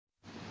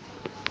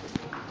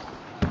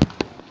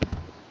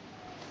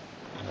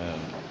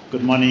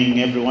Good morning,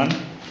 everyone.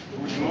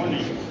 Good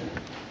morning.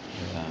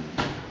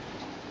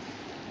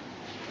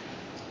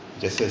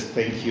 Just as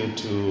thank you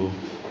to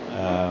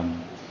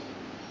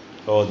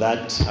all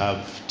that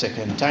have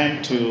taken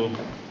time to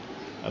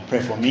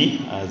pray for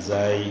me as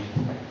I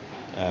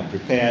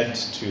prepared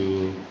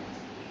to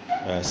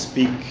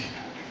speak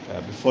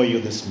before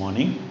you this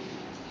morning.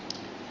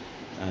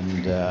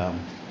 And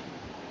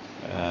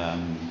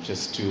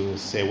just to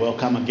say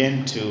welcome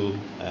again to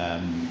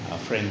our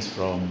friends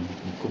from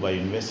Mkuba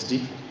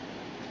University.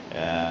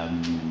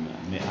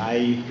 May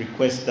I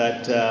request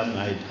that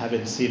I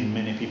haven't seen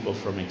many people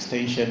from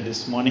Extension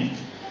this morning.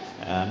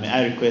 May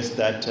I request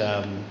that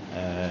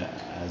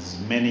as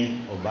many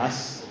of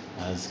us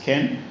as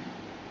can,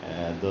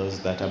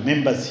 those that are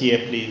members here,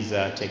 please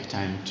take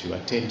time to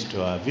attend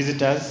to our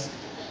visitors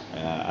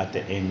at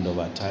the end of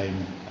our time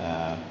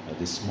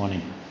this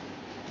morning.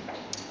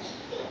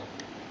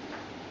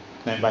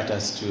 I invite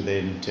us to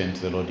then turn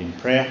to the Lord in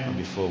prayer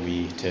before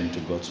we turn to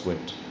God's word.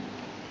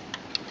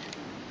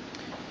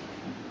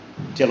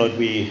 Dear Lord,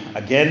 we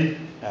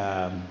again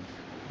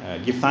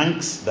give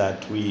thanks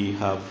that we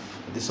have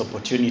this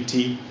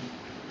opportunity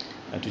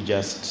to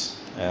just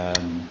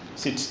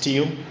sit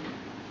still,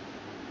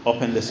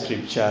 open the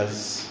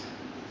scriptures,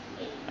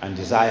 and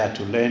desire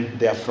to learn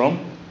therefrom.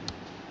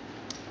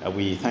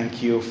 We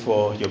thank you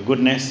for your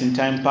goodness in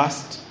time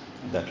past,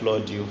 that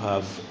Lord, you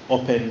have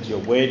opened your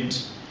word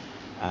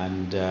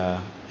and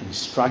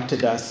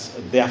instructed us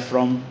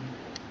therefrom.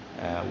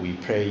 We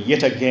pray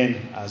yet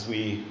again as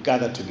we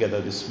gather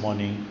together this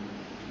morning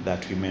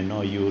that we may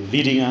know you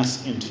leading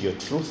us into your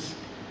truth.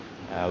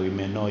 We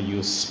may know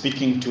you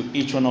speaking to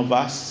each one of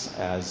us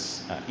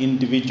as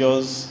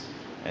individuals,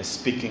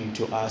 speaking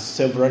to us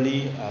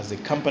severally as a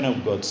company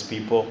of God's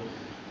people.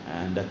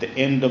 And at the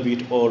end of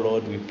it all,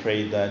 Lord, we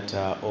pray that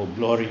all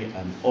glory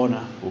and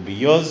honor will be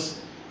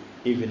yours,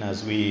 even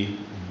as we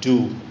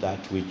do that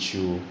which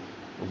you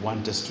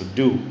want us to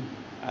do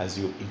as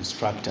you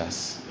instruct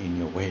us in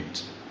your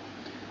word.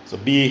 So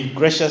be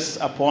gracious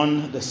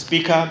upon the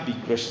speaker, be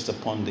gracious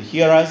upon the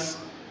hearers,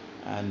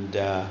 and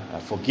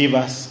forgive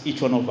us,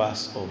 each one of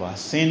us, of our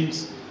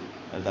sins,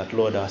 that,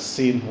 Lord, our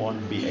sin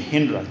won't be a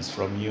hindrance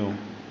from you,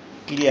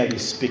 clearly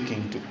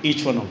speaking to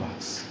each one of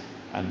us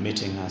and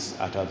meeting us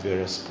at our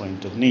various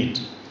point of need.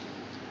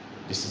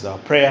 This is our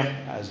prayer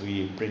as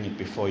we bring it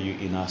before you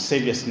in our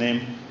Savior's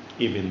name,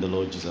 even the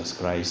Lord Jesus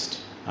Christ.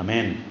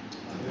 Amen.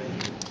 Amen.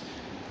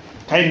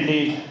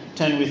 Kindly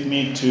turn with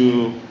me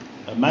to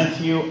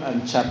Matthew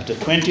and chapter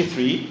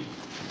 23.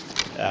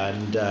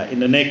 And in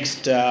the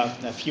next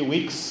few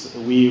weeks,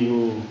 we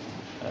will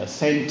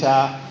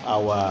center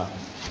our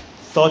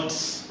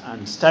thoughts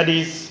and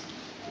studies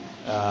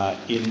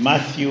in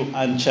Matthew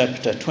and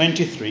chapter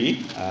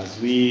 23 as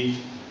we,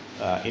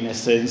 in a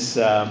sense,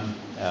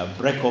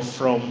 break off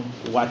from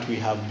what we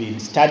have been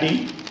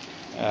studying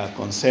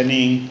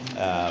concerning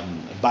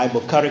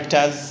Bible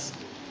characters.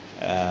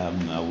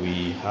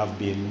 We have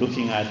been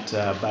looking at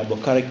Bible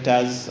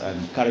characters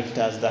and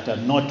characters that are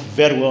not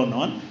very well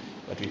known,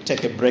 but we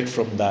take a break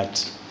from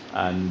that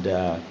and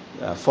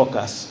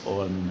focus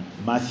on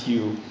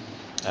Matthew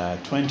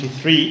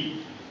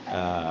 23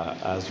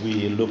 as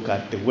we look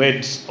at the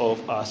words of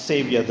our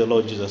Savior, the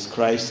Lord Jesus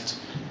Christ,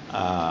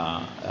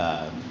 and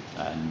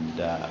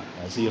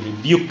as he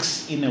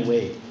rebukes, in a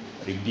way,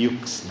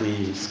 rebukes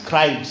the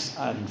scribes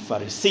and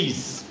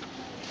Pharisees.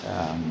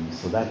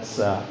 So that's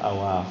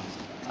our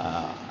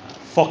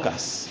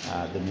focus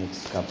the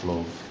next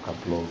couple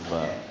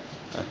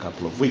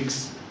of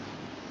weeks.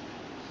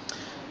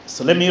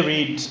 So let me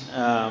read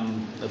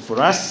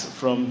for us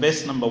from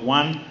verse number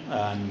 1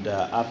 and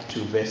up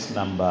to verse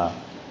number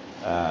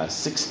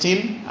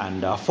 16,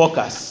 and our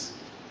focus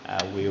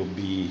will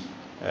be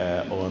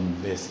on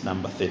verse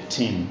number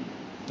 13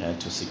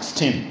 to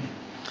 16.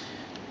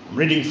 I'm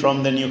reading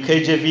from the New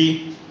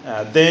KJV.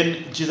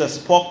 Then Jesus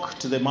spoke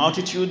to the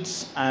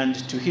multitudes and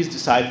to his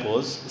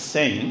disciples,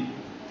 saying,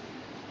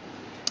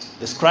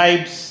 "The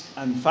scribes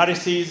and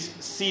Pharisees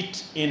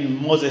sit in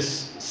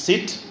Moses'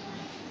 seat.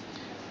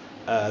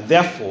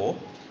 Therefore,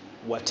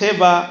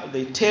 whatever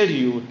they tell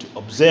you to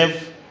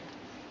observe,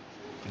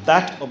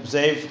 that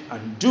observe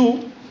and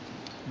do,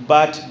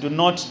 but do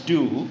not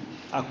do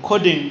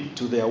according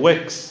to their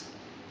works.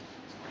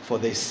 For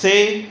they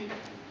say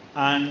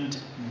and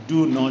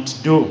do not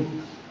do.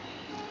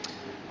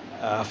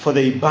 For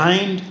they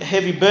bind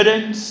heavy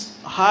burdens,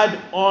 hard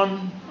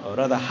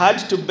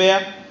to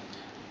bear,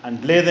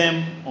 and lay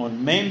them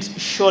on men's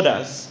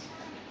shoulders,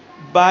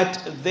 but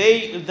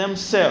they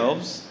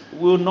themselves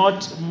will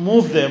not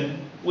move them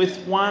with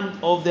one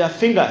of their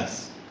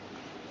fingers.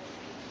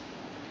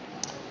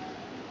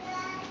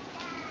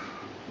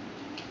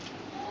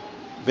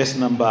 Verse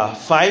number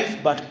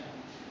 5, but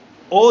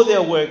all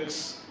their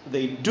works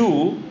they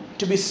do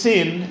to be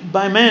seen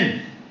by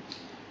men.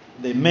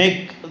 They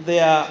make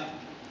their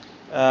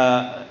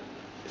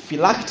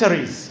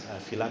phylacteries.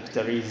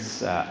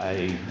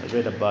 I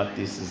read about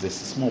this is a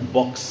small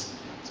box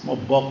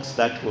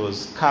that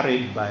was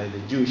carried by the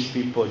Jewish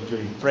people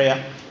during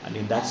prayer, and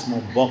in that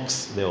small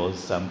box there was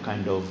some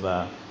kind of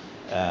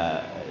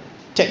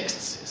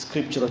texts,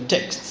 scriptural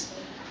texts.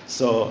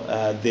 So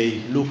they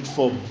looked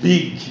for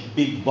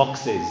big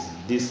boxes,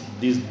 these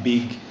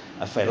big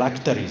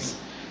phylacteries.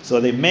 So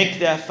they make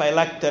their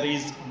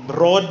phylacteries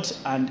broad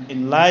and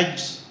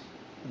enlarge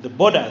the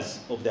borders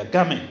of their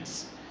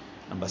garments.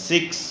 Number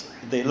 6,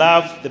 they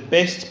love the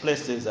best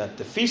places at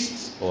the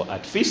feasts or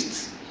at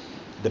feasts,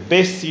 the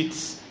best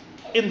seats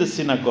in the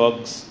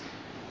synagogues,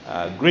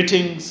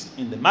 greetings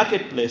in the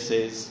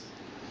marketplaces,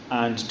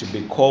 and to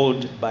be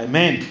called by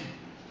men,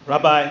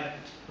 Rabbi,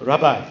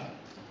 Rabbi.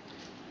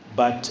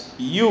 But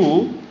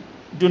you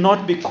do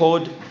not be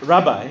called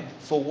Rabbi,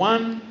 for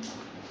one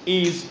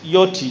is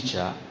your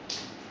teacher,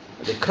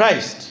 the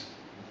Christ,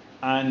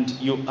 and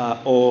you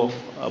are all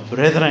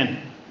brethren.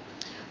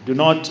 Do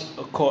not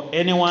call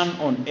anyone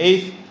on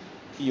earth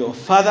your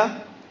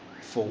father,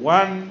 for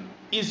one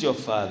is your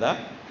Father,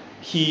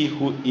 he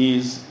who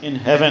is in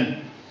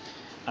heaven.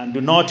 And do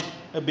not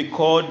be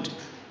called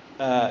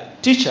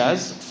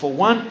teachers, for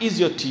one is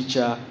your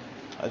teacher,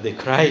 the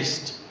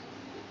Christ.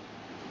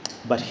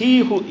 But he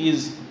who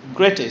is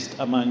greatest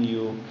among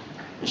you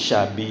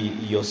shall be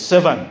your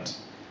servant.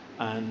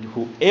 And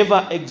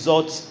whoever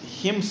exalts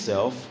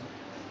himself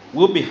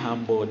will be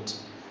humbled,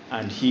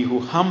 and he who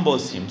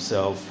humbles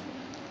himself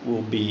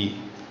will be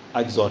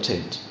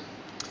exalted.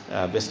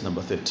 Verse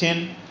number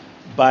 13.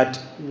 But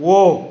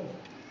woe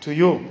to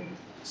you,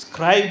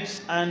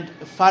 scribes and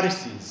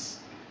Pharisees,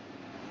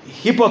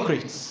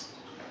 hypocrites,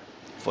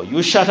 for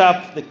you shut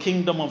up the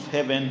kingdom of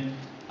heaven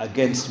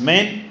against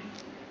men,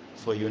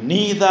 for you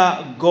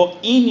neither go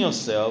in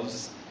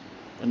yourselves,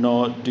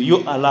 nor do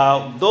you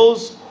allow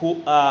those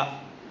who are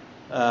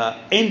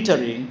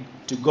entering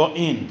to go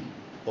in,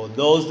 or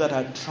those that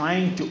are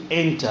trying to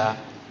enter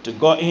to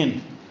go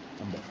in.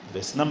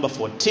 Verse number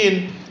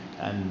 14,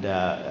 and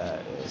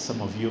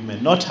some of you may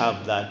not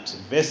have that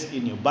verse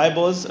in your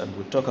Bibles, and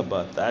we'll talk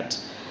about that.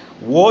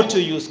 Woe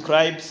to you,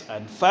 scribes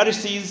and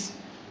Pharisees,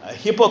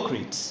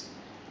 hypocrites,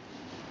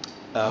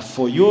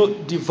 for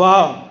you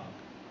devour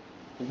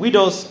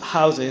widows'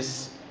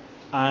 houses,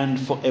 and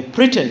for a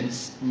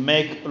pretense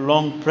make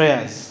long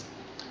prayers.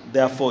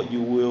 Therefore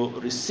you will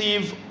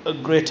receive a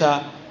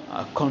greater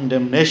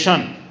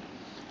condemnation.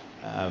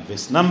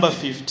 Verse number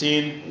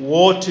 15,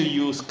 woe to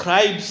you,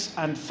 scribes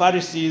and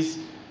Pharisees,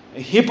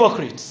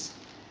 hypocrites,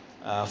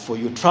 for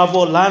you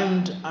travel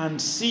land and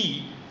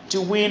sea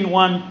to win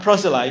one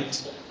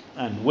proselyte,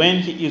 and when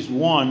he is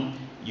won,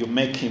 you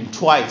make him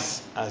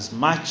twice as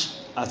much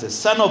as a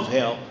son of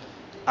hell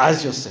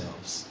as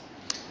yourselves.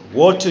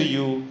 Woe to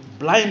you,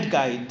 blind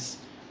guides,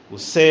 who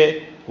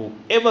say,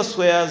 whoever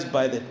swears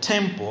by the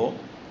temple,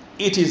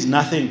 it is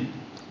nothing,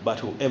 but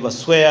whoever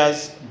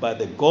swears by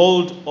the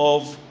gold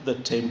of the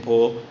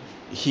temple,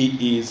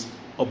 he is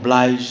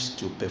obliged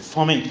to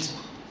perform it.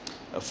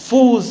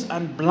 Fools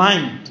and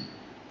blind,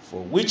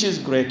 for which is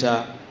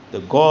greater,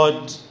 the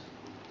God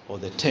or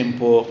the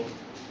temple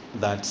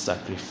that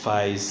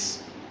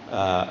sanctifies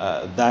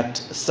the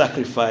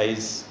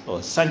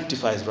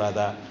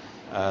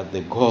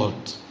God?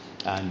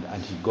 And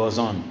he goes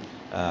on.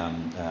 I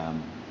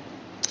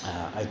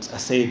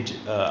said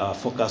our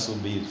focus will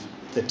be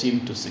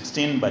 13 to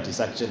 16, but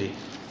it's actually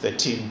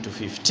 13 to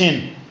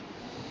 15.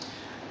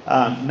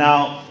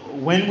 Now,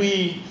 when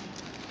we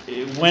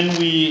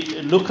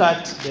look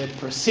at the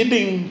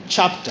preceding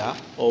chapter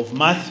of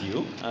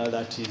Matthew,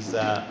 that is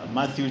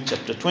Matthew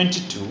chapter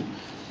 22,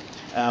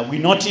 we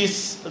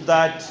notice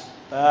that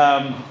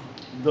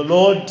the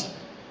Lord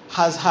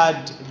has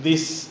had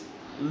this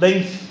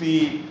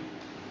lengthy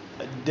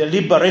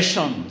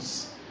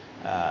deliberations,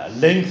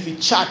 lengthy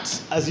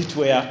chats, as it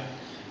were,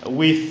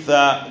 with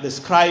the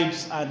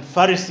scribes and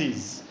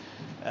Pharisees.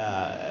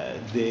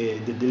 The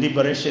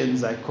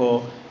deliberations I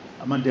call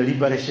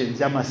deliberations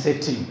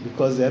setting,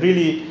 because they're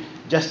really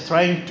just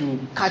trying to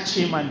catch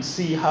him and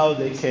see how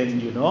they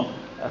can,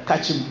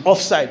 catch him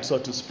offside, so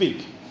to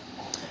speak.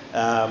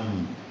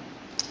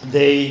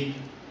 They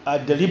are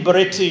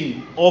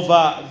deliberating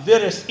over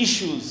various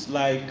issues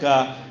like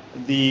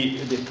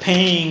the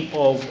paying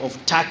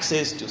of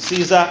taxes to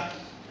Caesar,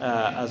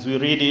 as we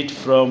read it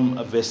from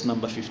verse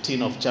number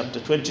 15 of chapter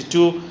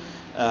 22.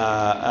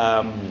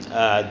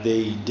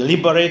 They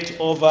deliberate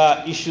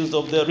over issues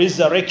of the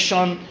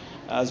resurrection,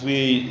 as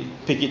we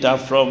pick it up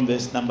from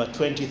verse number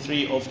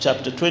 23 of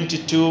chapter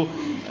 22.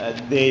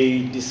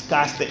 They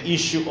discuss the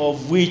issue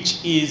of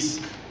which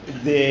is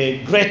the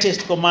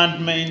greatest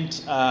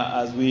commandment,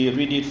 as we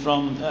read it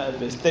from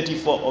verse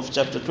 34 of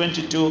chapter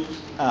 22,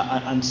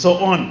 and so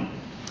on.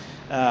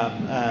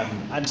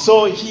 And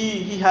so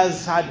he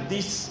has had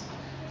this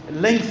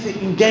lengthy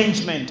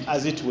engagement,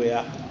 as it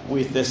were,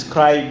 with the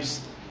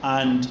scribes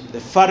and the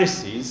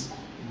Pharisees,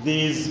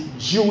 these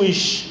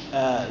Jewish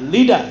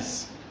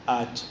leaders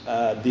at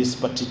this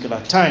particular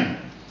time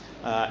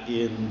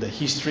in the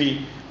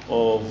history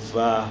of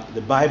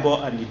the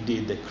Bible, and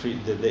indeed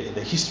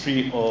the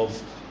history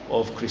of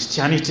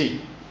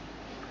Christianity.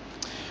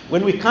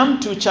 When we come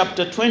to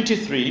chapter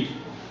 23,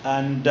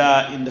 and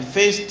in the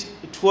first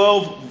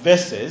 12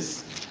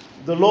 verses,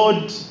 the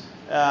Lord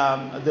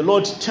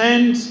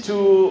turns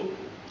to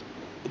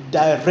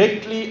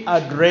directly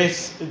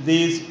address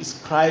these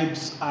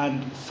scribes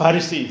and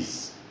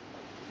Pharisees.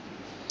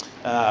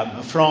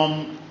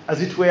 From,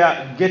 as it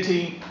were,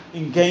 getting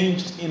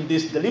engaged in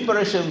these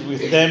deliberations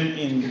with them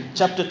in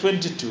chapter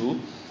 22,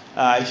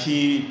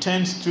 he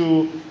turns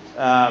to,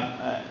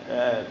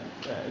 I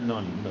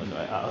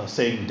was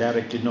saying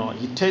directly, no,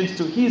 he turns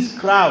to his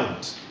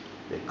crowd,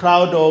 the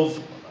crowd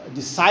of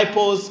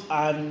disciples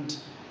and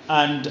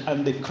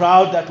the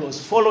crowd that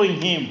was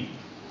following him.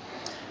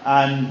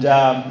 And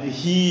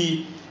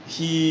he,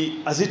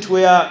 as it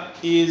were,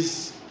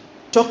 is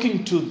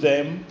talking to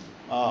them,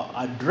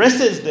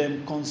 addresses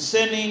them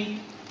concerning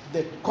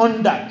the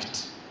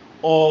conduct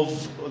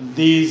of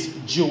these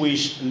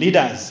Jewish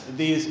leaders,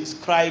 these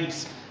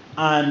scribes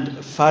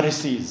and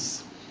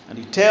Pharisees. And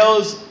he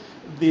tells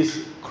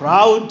this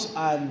crowd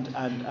and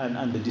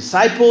the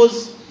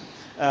disciples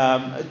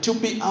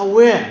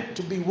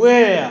to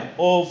beware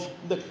of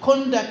the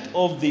conduct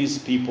of these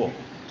people,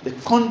 the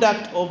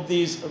conduct of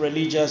these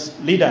religious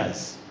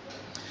leaders,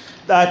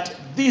 that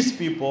these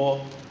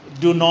people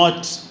do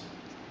not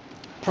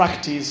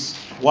practice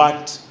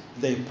what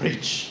they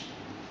preach.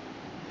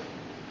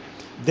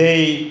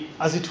 They,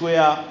 as it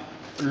were,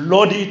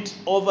 lord it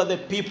over the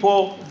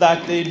people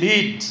that they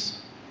lead,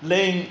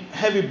 laying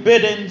heavy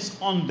burdens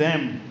on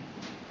them.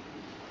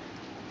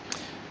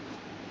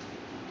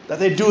 That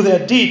they do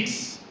their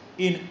deeds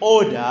in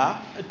order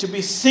to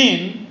be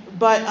seen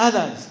by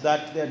others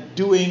that they're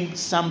doing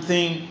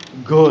something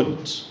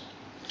good.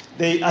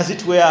 They, as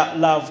it were,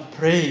 love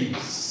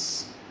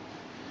praise.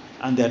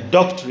 And their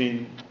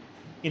doctrine,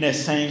 in a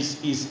sense,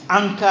 is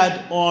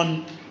anchored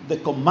on the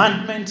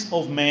commandments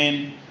of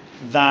men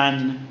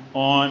than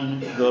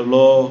on the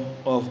law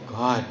of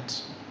God.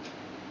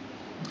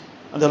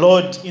 And the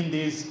Lord, in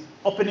these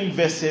opening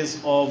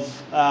verses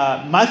of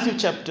Matthew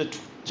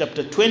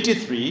chapter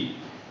 23,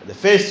 the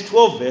first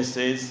 12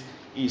 verses,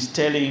 is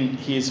telling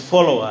his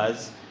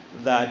followers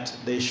that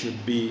they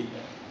should be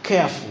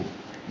careful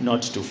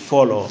not to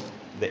follow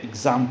the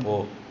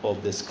example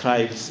of the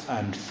scribes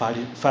and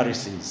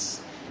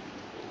Pharisees.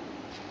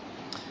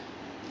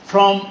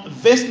 From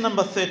verse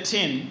number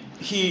 13,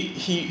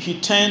 he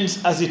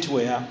turns, as it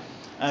were,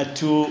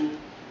 to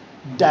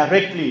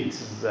directly,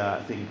 this is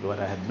I think what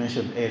I had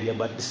mentioned earlier,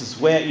 but this is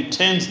where it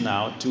turns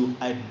now to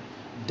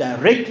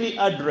directly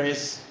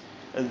address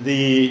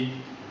the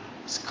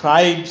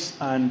scribes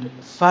and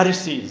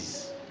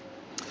Pharisees.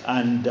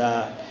 And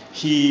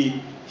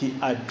he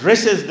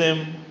addresses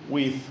them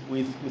with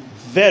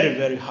very,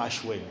 very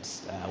harsh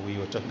words. We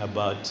were talking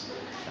about,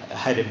 I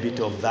had a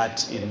bit of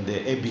that in the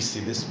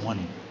ABC this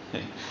morning.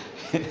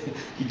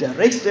 He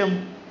addresses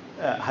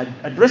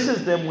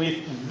them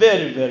with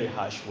very, very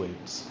harsh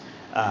words.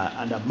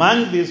 And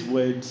among these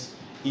words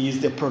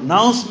is the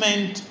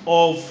pronouncement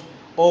of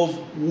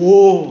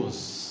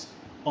woes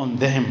on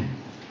them.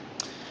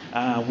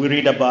 We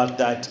read about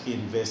that in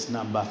verse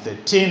number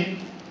 13,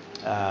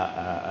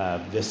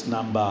 verse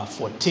number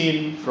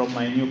 14 from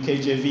my new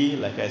KJV.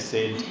 Like I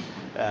said,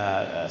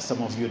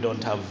 some of you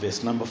don't have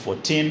verse number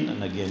 14,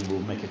 and again,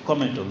 we'll make a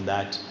comment on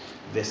that.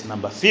 Verse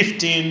number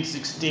 15,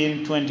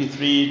 16,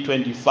 23,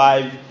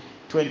 25,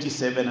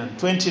 27, and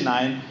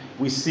 29,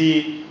 we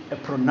see a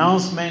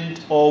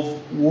pronouncement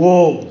of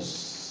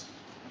woes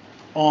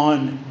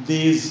on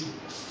these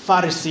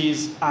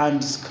Pharisees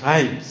and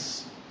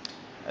scribes.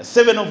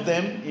 7 of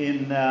them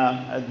in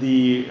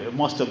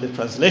most of the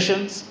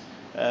translations,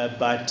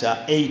 but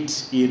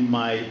 8 in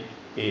my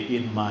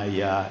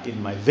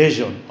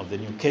version of the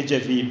New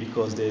KJV,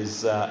 because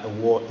there's a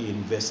woe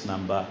in verse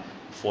number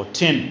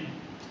 14.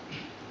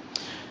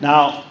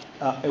 Now,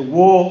 a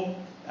woe,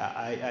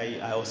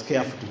 I was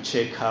careful to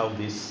check how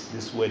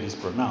this word is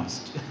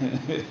pronounced.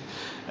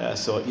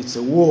 So it's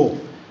a woe.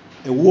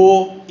 A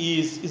woe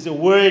is a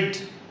word,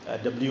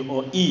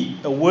 W-O-E,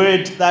 a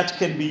word that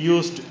can be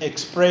used to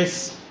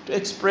express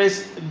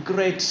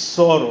great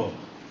sorrow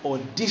or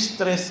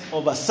distress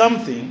over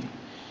something.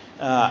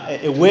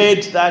 A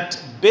word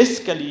that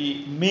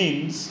basically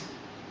means,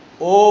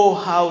 oh,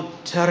 how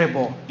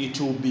terrible it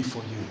will be for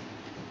you.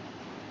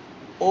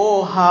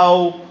 Oh,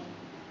 how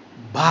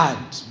bad,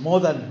 more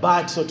than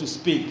bad, so to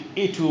speak,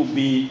 it will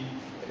be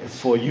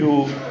for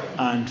you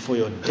and for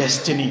your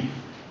destiny.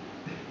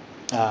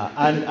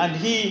 And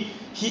he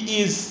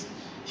is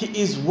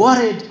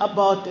worried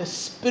about the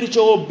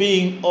spiritual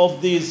being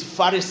of these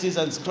Pharisees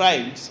and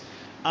scribes,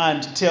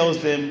 and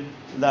tells them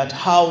that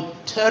how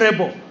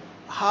terrible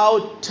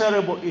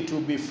it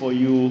will be for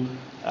you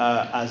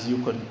as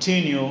you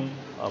continue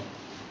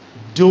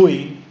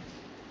doing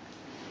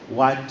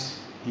what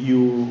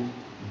you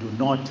do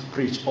not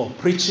preach, or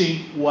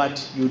preaching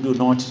what you do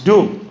not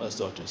do,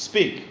 so to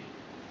speak.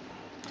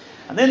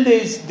 And then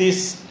there's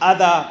this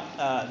other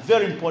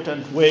very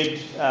important word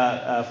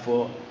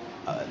for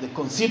the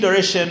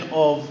consideration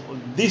of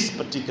this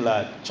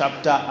particular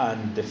chapter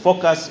and the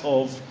focus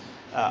of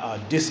our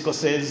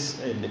discourses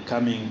in the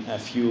coming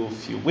few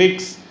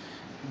weeks,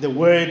 the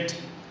word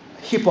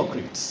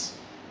hypocrites.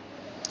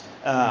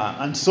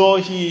 And so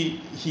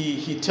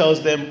he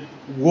tells them,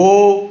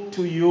 woe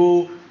to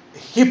you,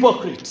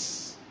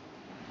 hypocrites.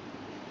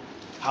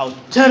 How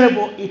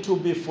terrible it will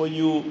be for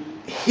you,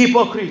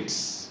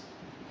 hypocrites.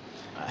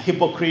 A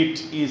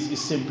hypocrite is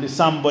simply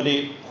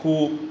somebody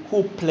who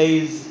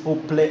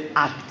play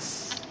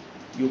acts.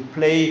 You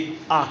play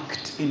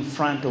act in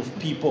front of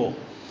people.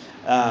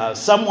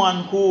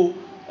 Someone who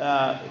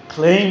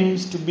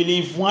claims to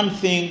believe one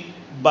thing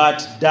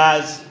but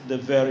does the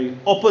very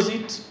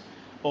opposite,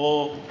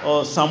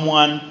 or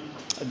someone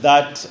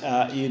that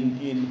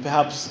in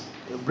perhaps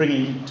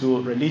bringing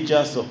to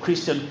religious or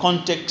Christian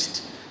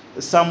context,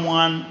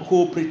 someone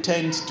who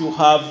pretends to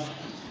have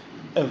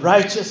a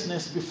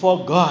righteousness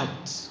before God,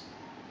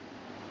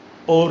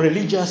 or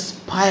religious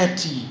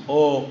piety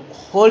or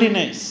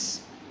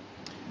holiness,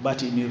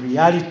 but in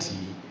reality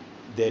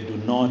they do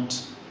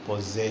not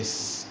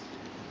possess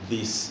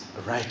this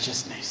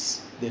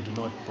righteousness. They do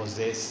not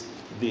possess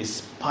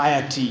this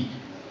piety,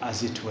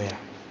 as it were.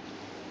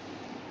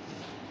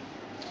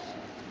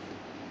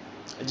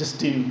 Just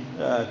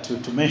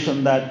to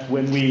mention that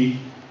when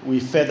we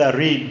further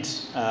read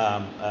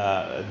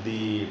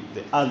the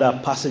other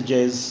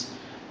passages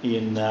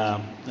in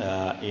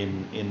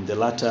the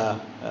latter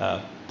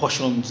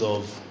portions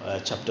of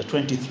chapter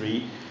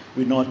 23,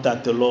 we note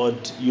that the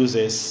Lord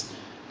uses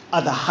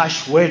other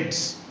harsh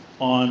words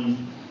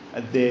on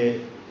the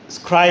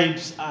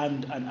scribes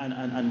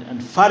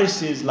and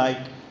Pharisees,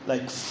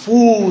 like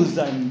fools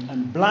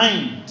and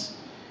blind.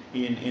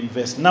 In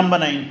verse number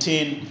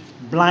 19,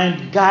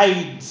 blind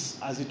guides,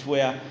 as it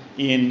were,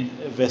 in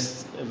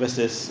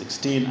verses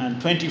 16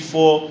 and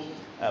 24,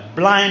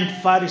 blind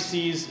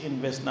Pharisees in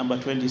verse number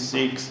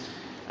 26,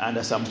 and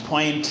at some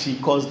point he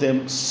calls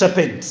them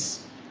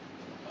serpents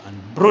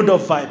and brood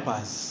of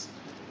vipers,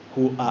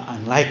 who are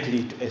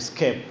unlikely to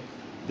escape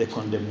the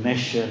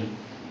condemnation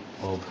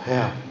of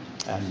hell.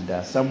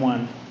 And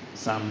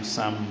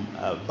some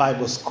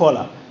Bible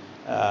scholar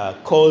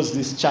calls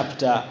this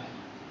chapter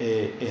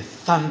a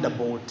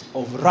thunderbolt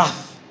of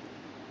wrath,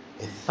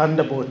 a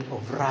thunderbolt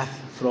of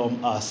wrath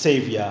from our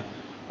Savior,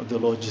 the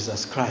Lord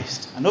Jesus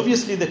Christ. And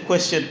obviously the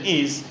question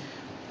is,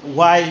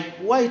 why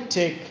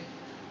take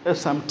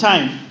some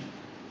time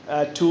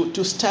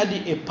to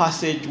study a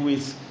passage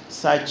with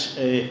such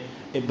a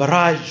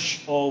barrage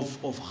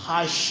of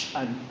harsh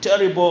and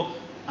terrible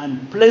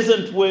and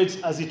pleasant words,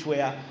 as it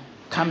were,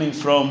 coming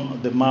from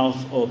the mouth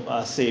of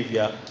our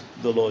Savior,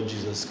 the Lord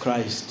Jesus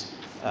Christ,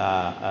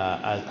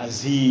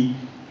 as he,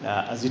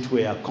 as it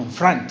were,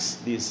 confronts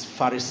these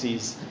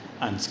Pharisees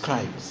and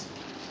scribes?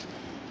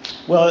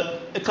 Well,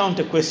 a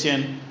counter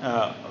question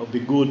would be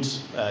good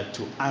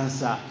to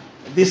answer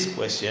this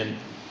question,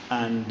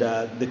 and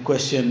the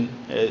question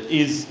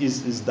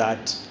is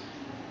that,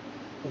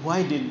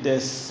 why did the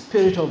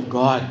Spirit of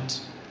God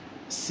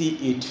see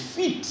it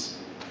fit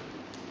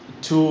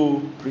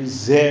to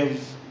preserve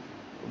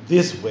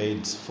these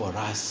words for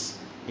us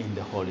in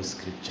the Holy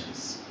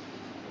Scriptures?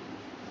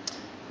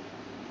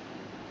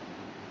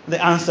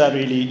 The answer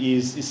really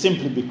is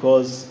simply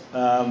because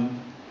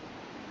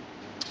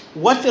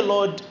what the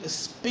Lord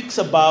speaks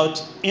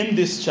about in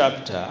this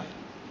chapter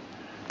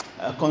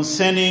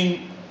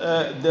concerning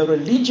the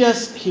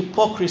religious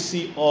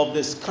hypocrisy of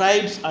the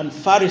scribes and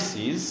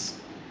Pharisees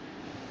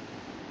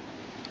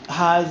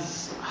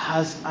has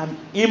an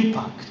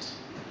impact,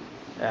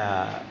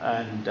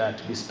 and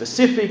to be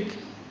specific,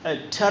 a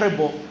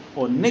terrible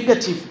or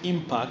negative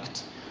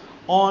impact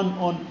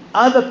on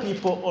other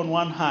people on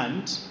one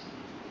hand,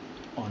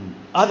 on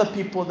other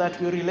people that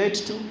we relate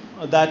to,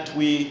 that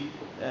we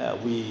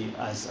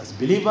as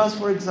believers,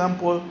 for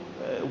example,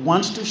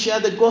 want to share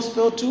the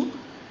gospel to,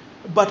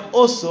 but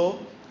also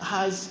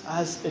has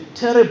a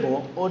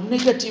terrible or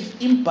negative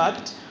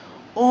impact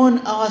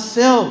on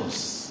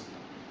ourselves,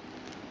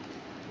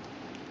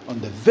 on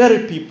the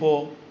very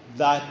people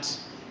that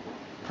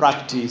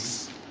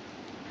practice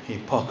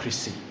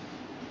hypocrisy.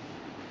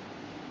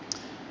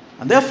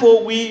 And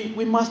therefore,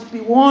 we must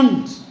be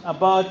warned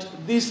about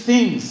these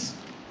things.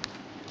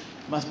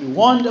 Must be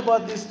warned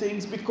about these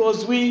things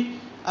because we,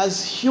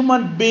 as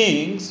human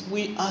beings,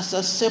 we are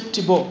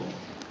susceptible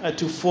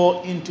to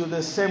fall into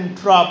the same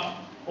trap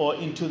or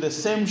into the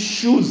same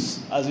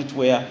shoes, as it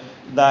were,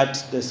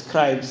 that the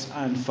scribes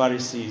and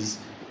Pharisees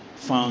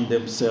found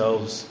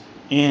themselves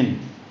in.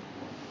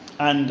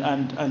 And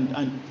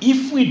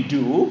if we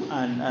do,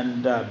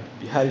 and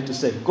be happy to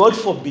say, God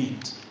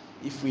forbid,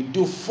 if we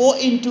do fall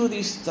into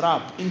this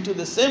trap, into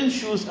the same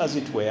shoes, as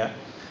it were,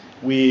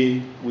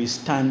 we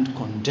stand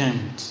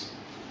condemned,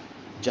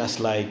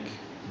 just like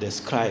the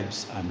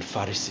scribes and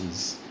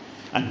Pharisees.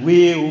 And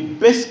we will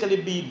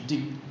basically be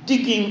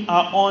digging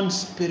our own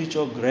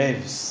spiritual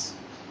graves.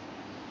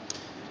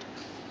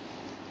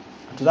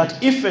 And to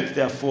that effect,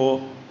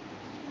 therefore,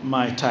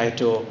 my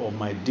title or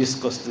my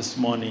discourse this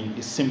morning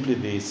is simply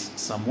this: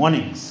 some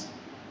warnings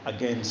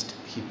against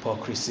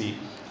hypocrisy.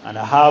 And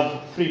I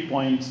have 3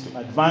 points to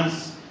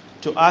advance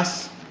to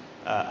us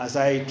as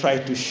I try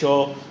to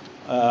show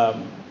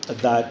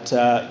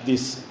that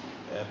this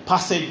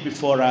passage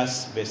before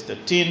us, verse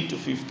 13 to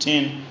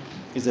 15,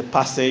 is a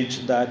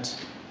passage that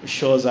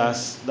shows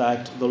us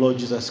that the Lord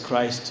Jesus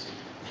Christ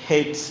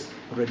hates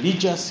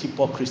religious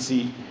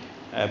hypocrisy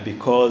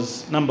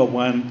because, number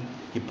one,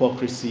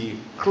 hypocrisy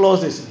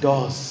closes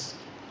doors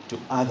to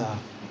other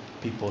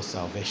people's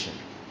salvation.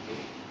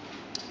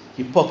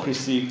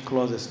 Hypocrisy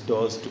closes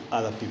doors to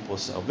other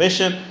people's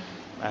salvation.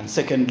 And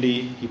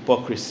secondly,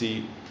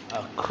 hypocrisy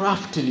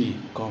craftily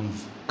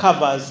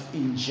covers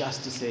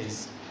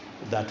injustices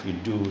that we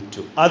do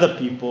to other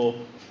people.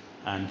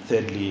 And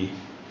thirdly,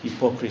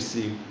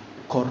 hypocrisy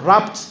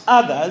corrupts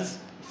others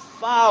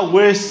far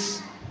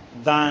worse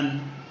than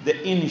the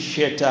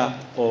initiator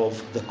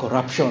of the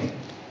corruption.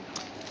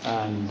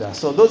 And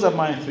so those are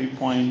my 3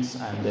 points,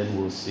 and then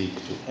we'll seek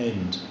to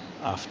end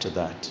after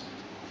that.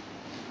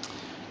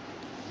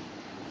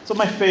 So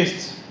my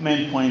first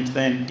main point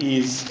then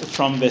is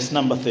from verse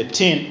number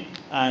 13,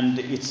 and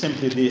it's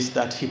simply this,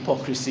 that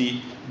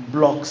hypocrisy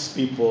blocks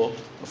people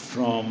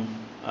from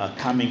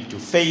coming to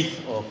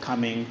faith or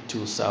coming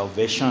to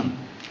salvation.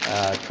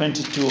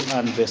 22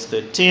 and verse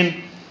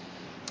 13,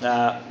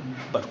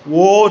 but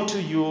woe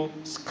to you,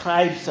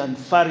 scribes and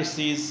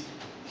Pharisees,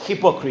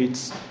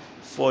 hypocrites,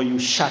 for you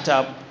shut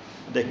up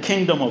the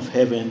kingdom of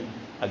heaven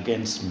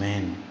against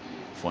men.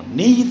 For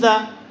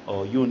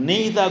you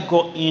neither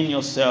go in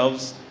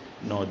yourselves,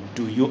 nor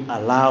do you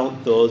allow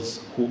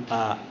those who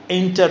are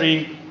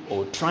entering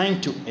or trying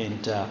to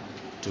enter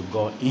to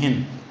go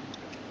in.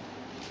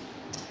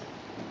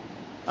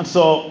 And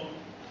so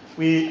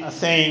we are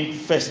saying,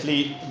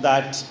 firstly,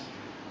 that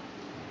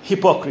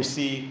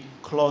hypocrisy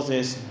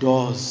closes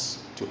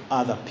doors to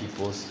other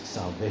people's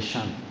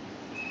salvation.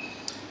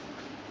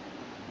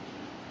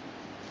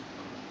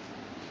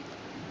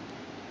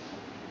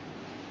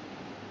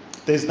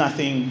 There's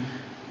nothing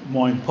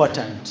more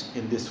important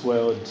in this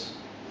world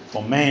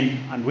for men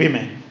and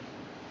women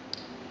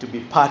to be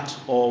part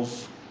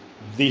of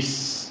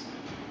this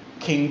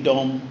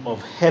kingdom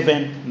of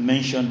heaven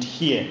mentioned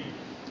here.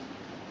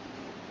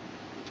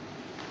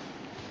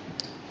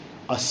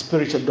 A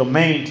spiritual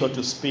domain, so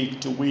to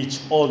speak, to which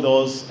all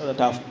those that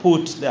have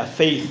put their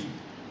faith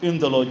in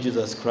the Lord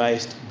Jesus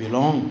Christ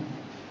belong.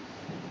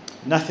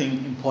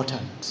 Nothing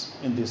important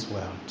in this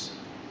world.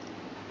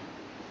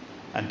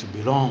 And to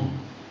belong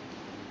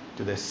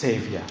to the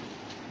Savior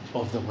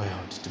of the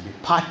world, to be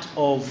part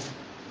of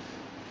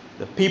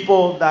the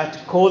people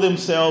that call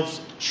themselves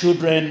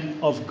children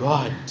of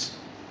God,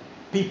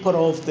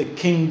 people of the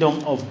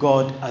kingdom of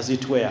God, as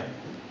it were.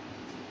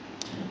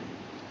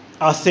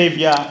 Our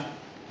Savior,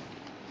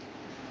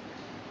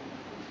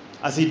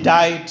 as he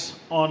died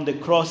on the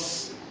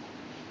cross,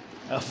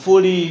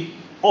 fully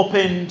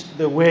opened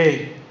the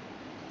way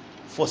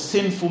for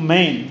sinful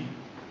men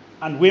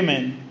and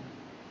women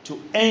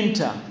to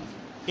enter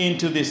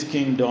into this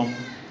kingdom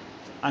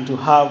and to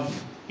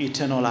have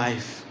eternal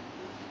life.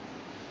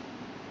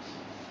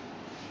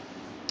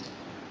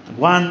 And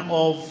one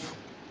of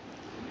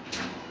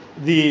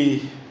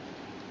the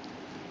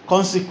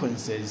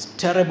consequences,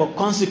 terrible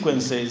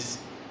consequences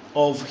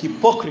of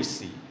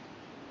hypocrisy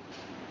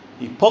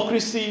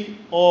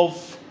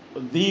of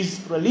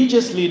these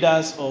religious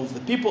leaders of the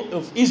people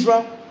of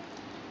Israel,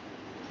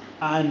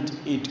 and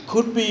it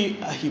could be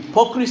a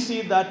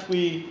hypocrisy that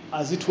we,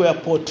 as it were,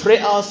 portray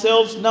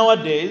ourselves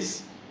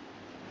nowadays,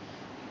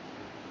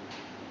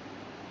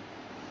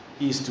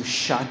 is to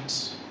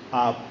shut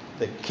up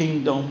the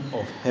kingdom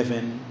of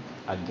heaven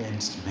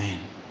against men.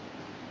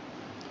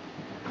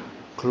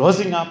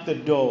 Closing up the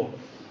door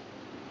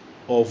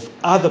of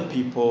other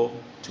people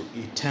to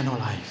eternal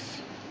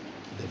life.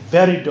 The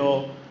very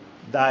door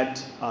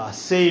that our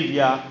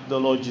Savior, the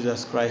Lord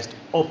Jesus Christ,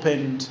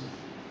 opened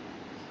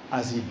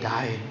as he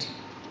died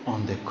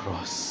on the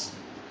cross.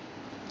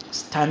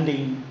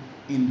 Standing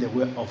in the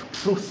way of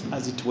truth,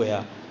 as it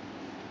were,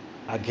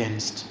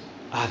 against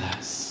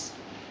others.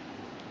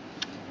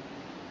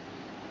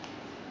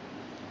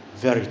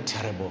 Very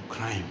terrible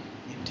crime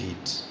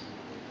indeed.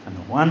 And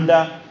no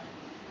wonder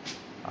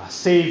our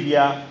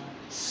Savior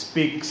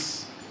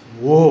speaks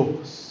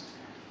woes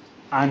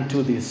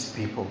unto these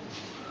people.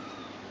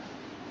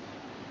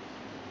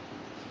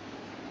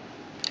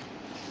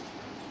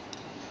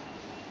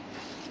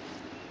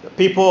 The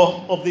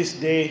people of this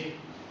day,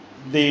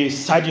 the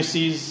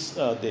Sadducees,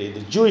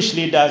 the Jewish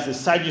leaders, the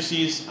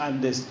Sadducees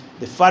and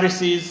the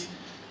Pharisees,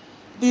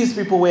 these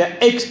people were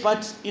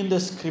experts in the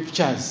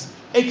scriptures,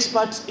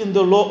 experts in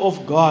the law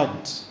of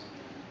God.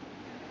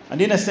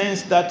 And in a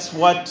sense, that's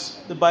what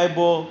the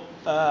Bible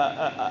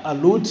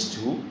alludes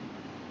to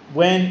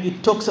when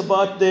it talks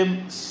about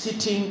them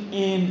sitting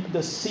in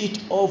the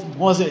seat of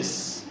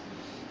Moses,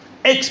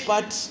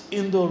 experts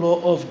in the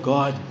law of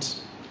God.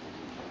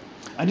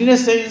 And in a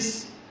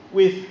sense,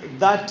 with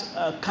that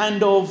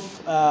kind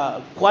of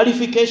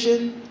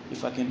qualification,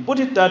 if I can put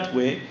it that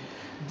way,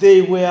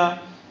 they were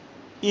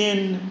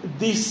in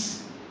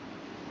this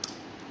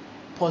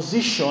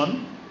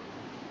position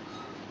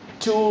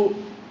to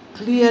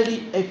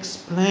clearly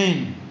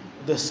explain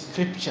the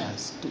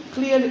scriptures, to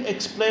clearly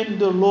explain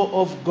the law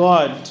of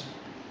God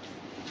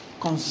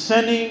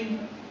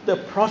concerning the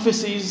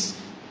prophecies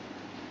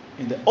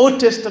in the Old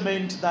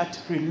Testament that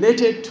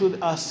related to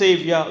our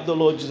Savior, the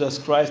Lord Jesus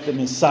Christ, the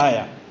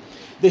Messiah.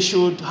 They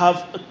should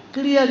have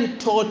clearly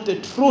taught the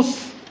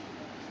truth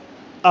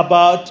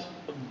about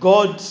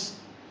God's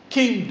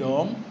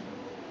kingdom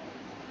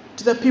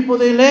to the people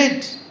they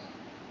led.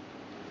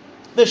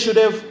 They should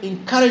have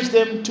encouraged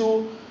them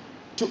to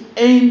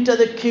enter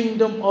the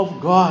kingdom of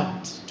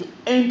God, to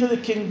enter the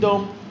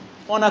kingdom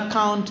on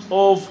account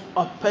of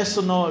a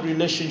personal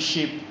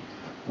relationship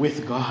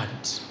with God.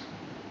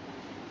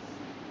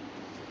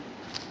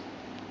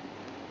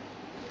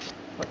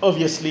 But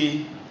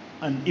obviously,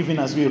 and even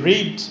as we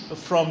read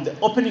from the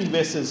opening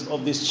verses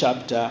of this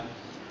chapter,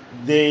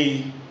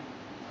 they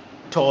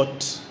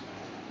taught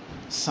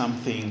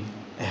something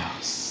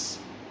else,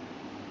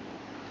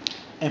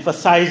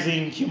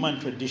 emphasizing human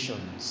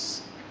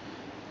traditions,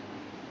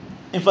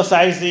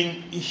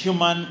 emphasizing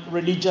human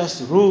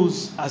religious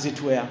rules, as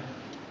it were,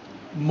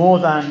 more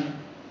than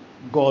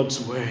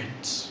God's word.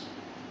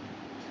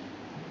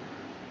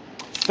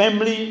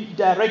 Firmly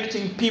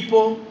directing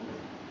people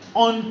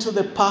onto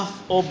the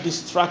path of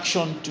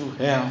destruction to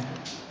hell.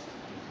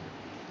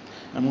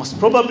 And most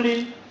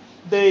probably,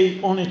 they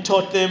only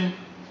taught them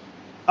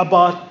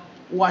about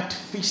what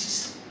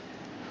feasts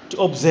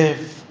to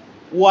observe,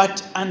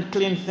 what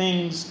unclean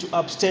things to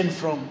abstain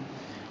from,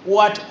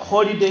 what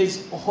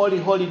holidays, holy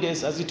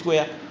holidays, as it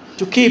were,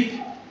 to keep,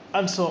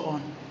 and so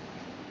on.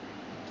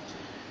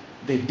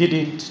 They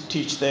didn't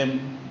teach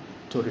them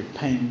to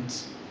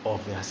repent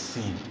of their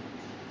sin.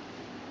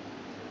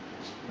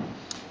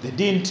 They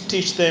didn't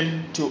teach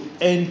them to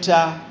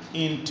enter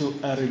into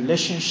a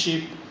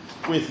relationship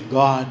with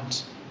God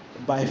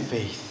by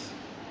faith.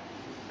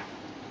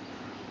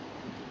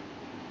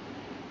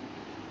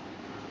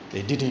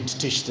 They didn't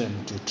teach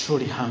them to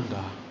truly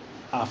hunger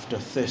after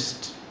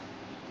thirst,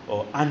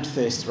 and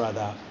thirst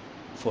rather,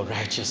 for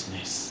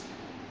righteousness.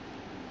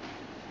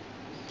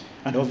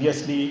 And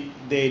obviously,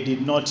 they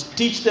did not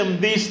teach them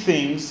these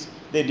things,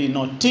 they did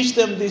not teach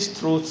them these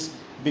truths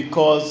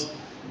because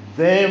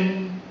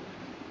they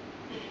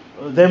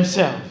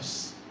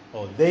themselves,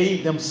 I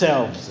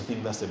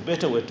think that's a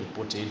better way to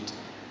put it,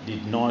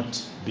 did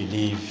not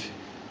believe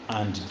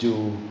and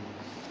do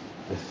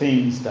the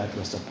things that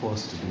were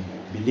supposed to be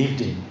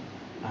believed in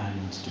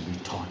and to be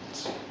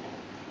taught.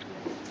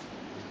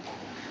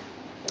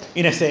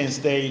 In a sense,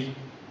 they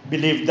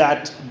believed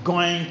that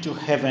going to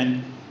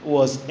heaven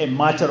was a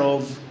matter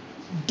of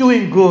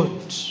doing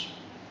good.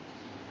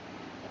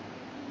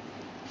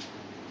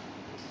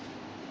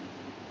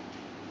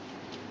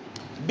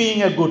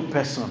 Being a good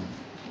person.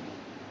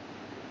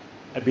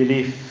 A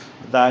belief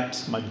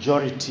that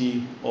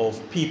majority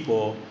of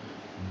people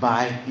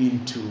buy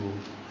into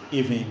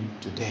even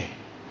today.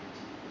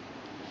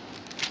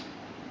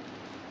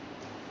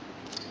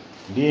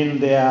 In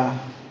their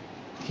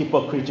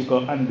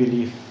hypocritical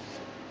unbelief,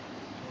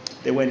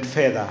 they went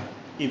further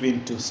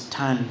even to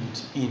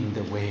stand in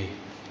the way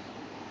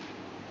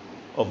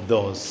of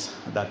those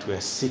that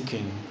were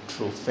seeking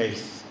true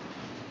faith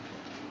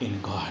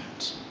in God.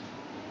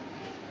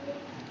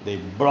 They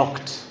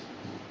blocked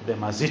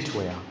them, as it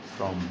were,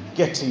 from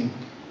getting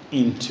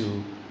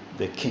into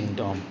the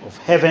kingdom of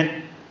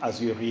heaven, as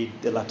we read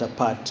the latter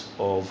part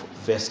of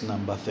verse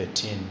number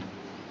 13.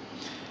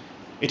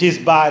 It is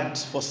bad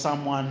for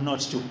someone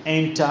not to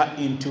enter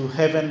into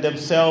heaven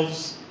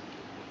themselves,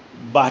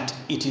 but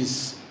it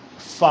is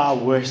far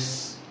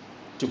worse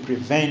to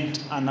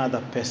prevent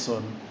another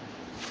person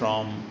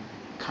from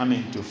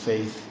coming to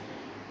faith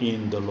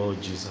in the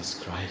Lord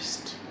Jesus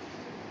Christ.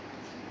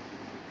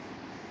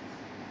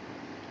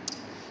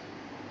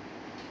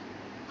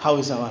 How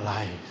is our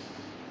life?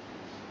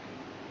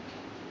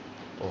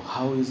 Or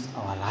how is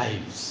our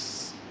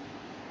lives?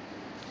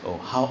 Or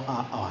how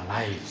are our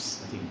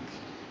lives? I think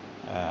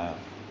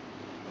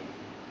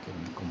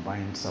can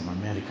combine some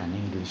American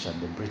English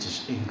and the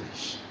British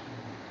English.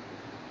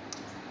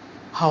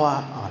 How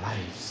are our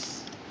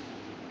lives?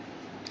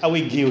 Are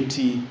we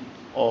guilty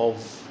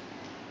of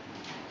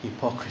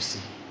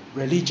hypocrisy?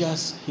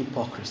 Religious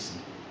hypocrisy.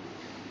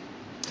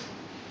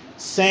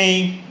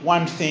 Saying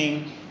one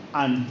thing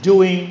and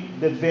doing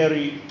the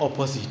very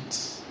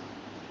opposite.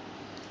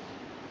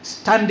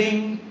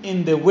 Standing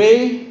in the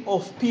way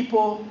of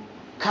people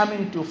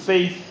coming to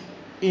faith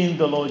in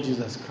the Lord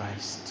Jesus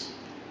Christ.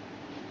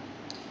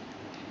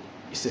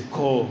 It's a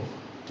call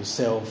to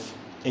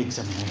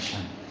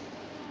self-examination.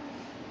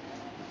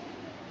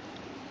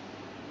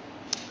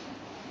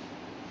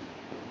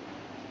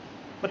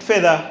 But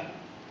further,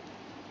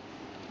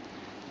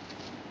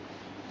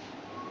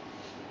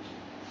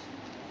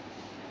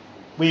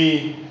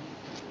 we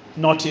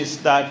notice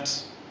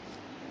that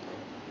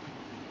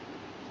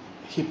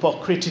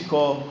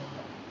hypocritical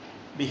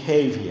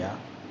behavior,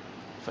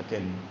 if I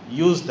can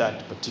use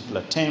that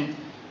particular term,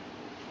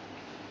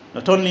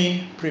 not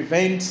only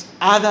prevents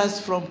others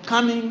from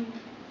coming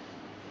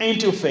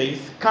into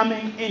faith,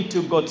 coming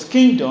into God's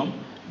kingdom,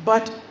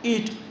 but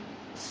it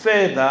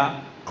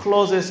further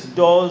closes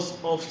doors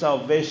of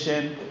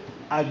salvation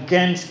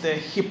against the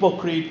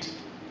hypocrite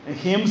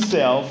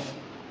himself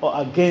or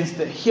against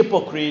the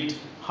hypocrite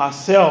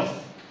herself.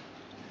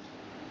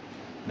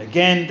 And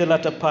again, the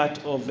latter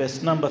part of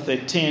verse number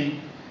 13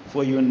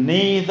 For you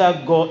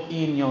neither go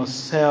in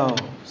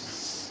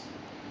yourselves,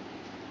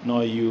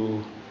 nor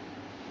do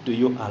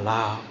you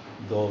allow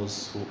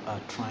those who are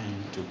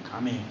trying to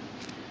come in.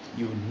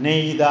 You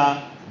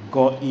neither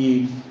go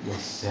in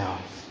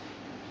yourself.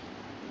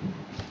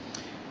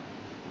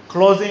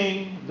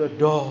 Closing the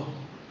door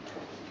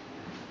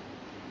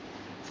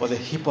for the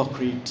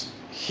hypocrite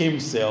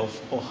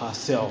himself or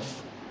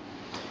herself.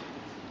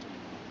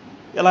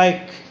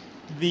 Like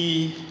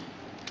the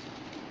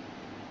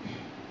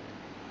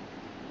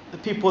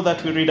people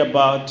that we read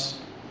about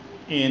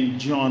in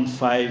John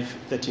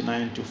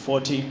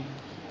 5:39-40,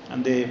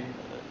 and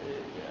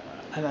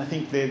I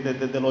think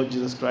the Lord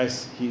Jesus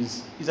Christ,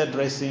 he's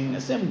addressing the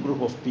same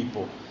group of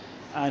people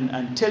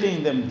and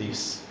telling them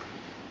this: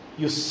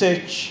 you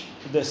search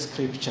the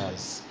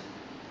scriptures,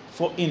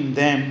 for in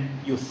them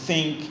you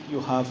think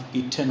you have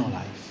eternal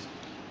life.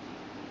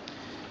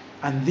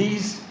 And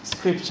these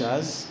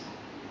scriptures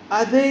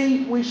are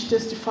they which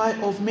testify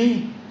of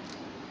me.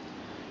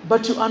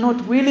 But you are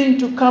not willing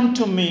to come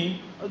to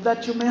me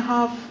that you may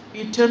have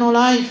eternal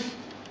life.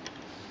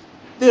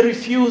 They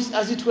refuse,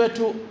 as it were,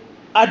 to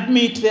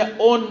admit their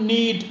own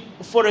need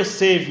for a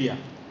Savior.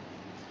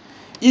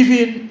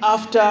 Even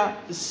after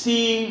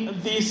seeing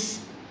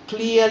this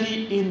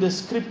clearly in the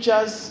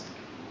scriptures,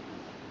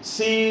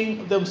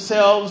 seeing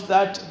themselves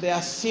that they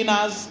are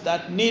sinners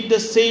that need the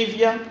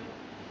Savior,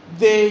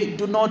 they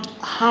do not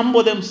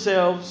humble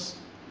themselves.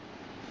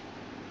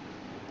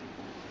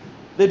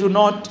 They do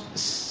not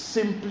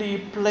simply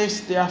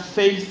place their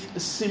faith,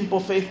 simple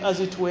faith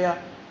as it were,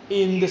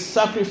 in the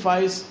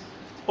sacrifice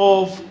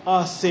of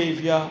our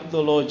Savior,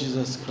 the Lord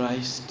Jesus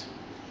Christ.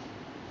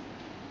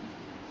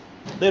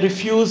 They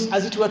refuse,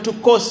 as it were, to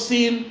call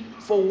sin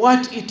for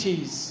what it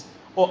is,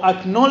 or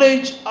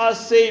acknowledge our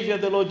Savior,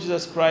 the Lord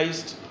Jesus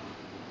Christ,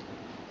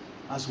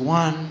 as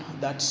one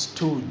that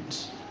stood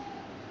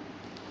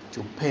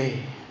to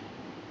pay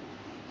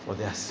for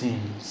their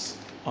sins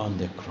on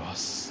the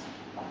cross.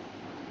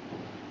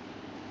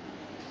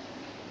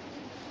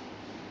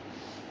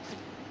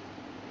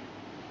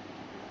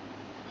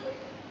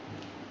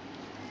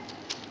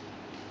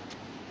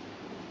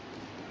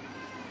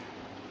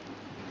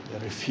 They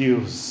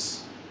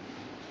refuse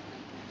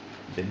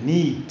the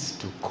need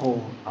to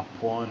call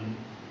upon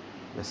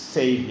the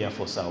Savior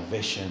for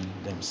salvation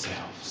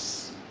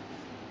themselves.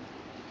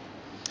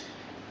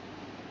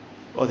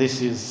 Oh,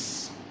 this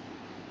is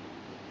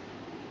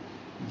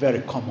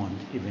very common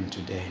even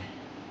today.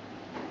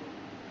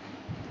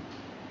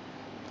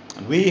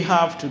 And we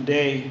have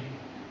today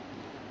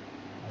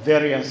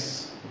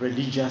various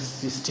religious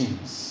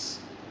systems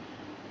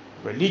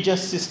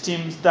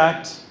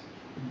that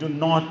do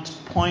not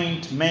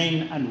point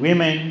men and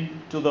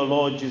women to the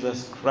Lord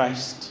Jesus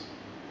Christ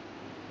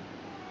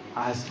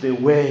as the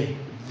way,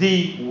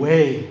 the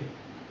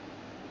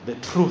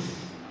truth,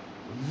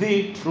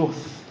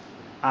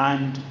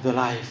 and the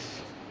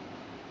life.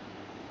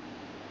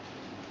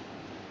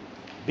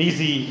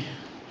 Busy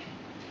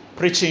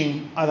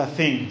preaching other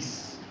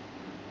things.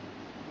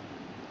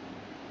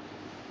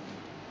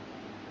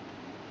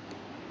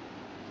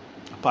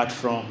 Apart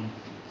from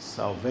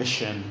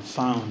salvation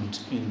found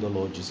in the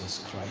Lord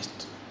Jesus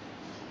Christ.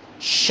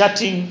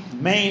 Shutting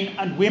men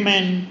and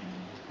women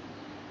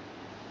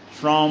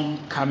from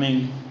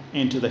coming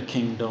into the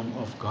kingdom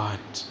of God.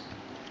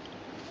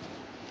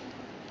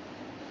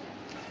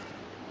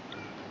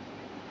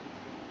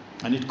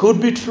 And it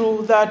could be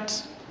true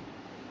that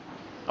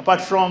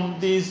apart from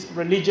these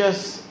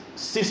religious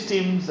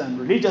systems and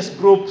religious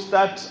groups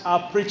that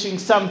are preaching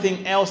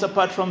something else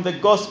apart from the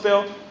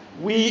gospel,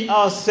 we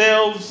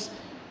ourselves,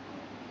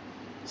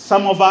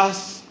 some of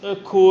us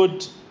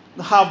could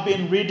have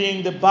been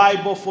reading the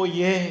Bible for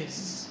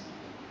years.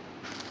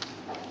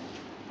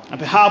 And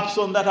perhaps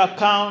on that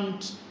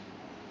account,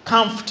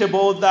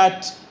 comfortable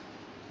that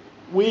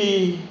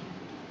we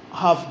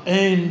have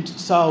earned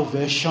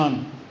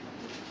salvation.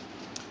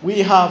 We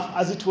have,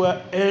 as it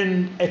were,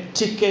 earned a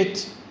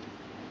ticket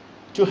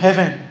to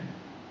heaven.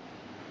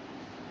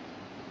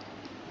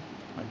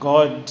 May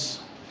God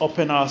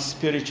open our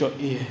spiritual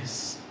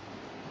ears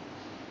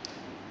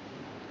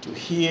to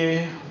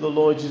hear the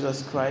Lord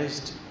Jesus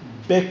Christ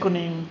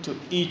beckoning to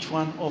each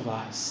one of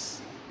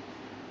us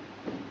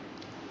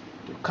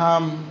to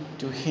come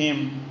to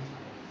Him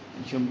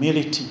in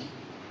humility,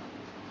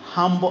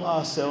 humble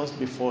ourselves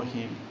before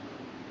Him,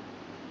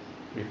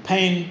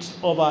 repent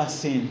of our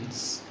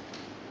sins,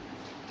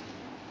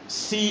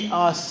 see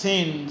our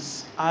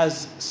sins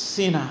as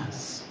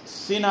sinners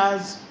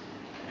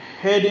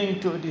heading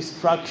to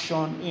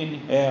destruction in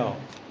hell.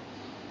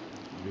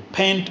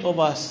 Repent of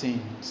our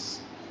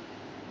sins.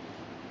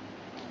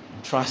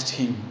 Trust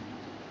Him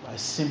by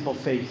simple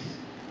faith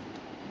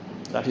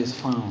that is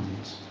found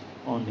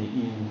only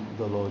in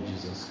the Lord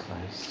Jesus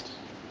Christ.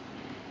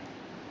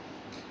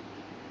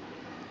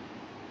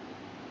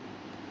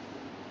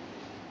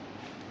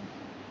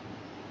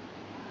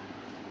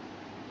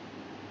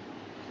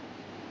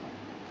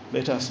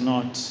 Let us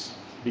not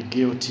be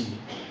guilty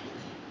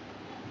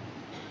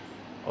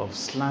of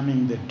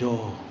slamming the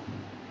door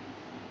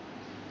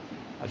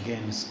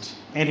against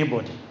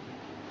anybody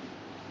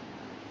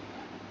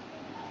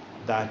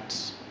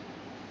that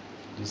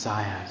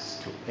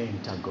desires to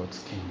enter God's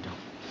kingdom.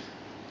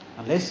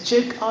 And let's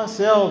check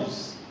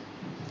ourselves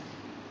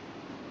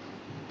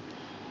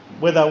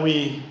whether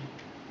we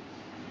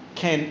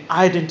can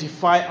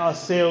identify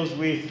ourselves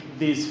with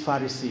these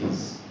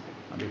Pharisees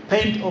and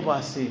repent of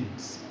our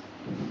sins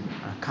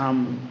and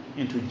come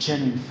into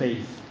genuine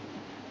faith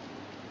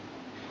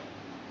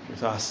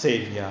with our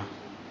Savior,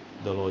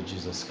 the Lord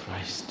Jesus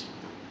Christ.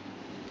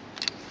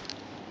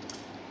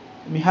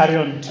 Let me hurry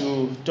on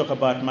to talk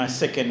about my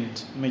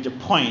second major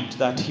point,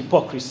 that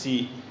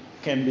hypocrisy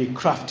can be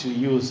craftily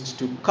used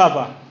to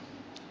cover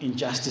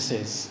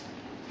injustices.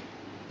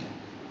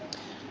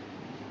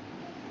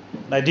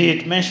 I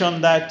did mention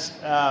that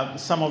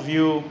some of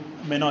you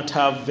may not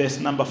have verse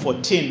number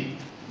 14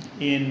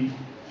 in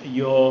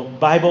your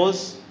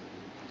Bibles.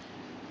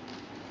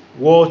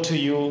 Woe to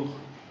you,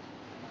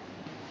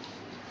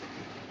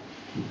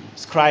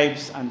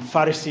 scribes and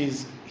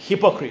Pharisees,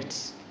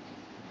 hypocrites!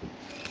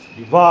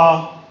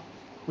 Devour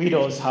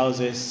widows'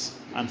 houses,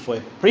 and for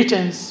a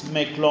pretense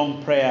make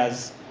long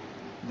prayers,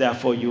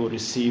 therefore you will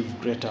receive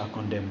greater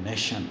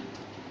condemnation.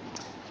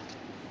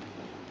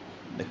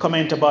 The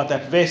comment about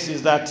that verse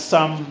is that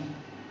some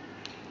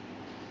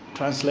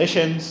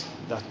translations,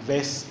 that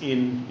verse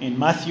in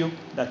Matthew,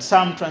 that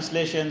some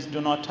translations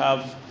do not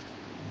have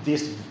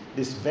this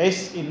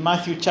verse in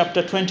Matthew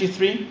chapter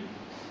 23,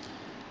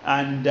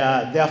 and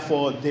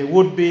therefore there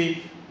would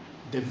be,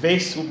 the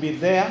verse would be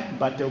there,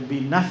 but there would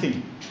be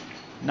nothing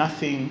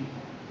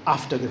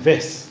after the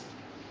verse.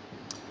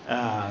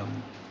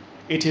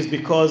 It is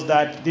because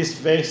that this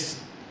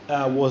verse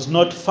was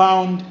not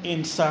found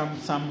in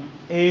some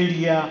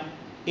earlier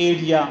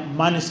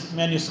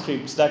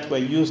manuscripts that were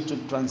used to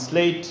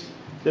translate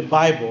the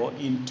Bible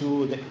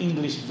into the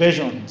English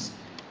versions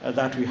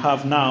that we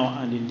have now,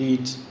 and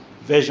indeed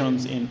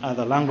versions in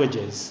other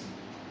languages.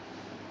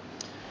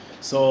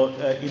 So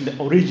in the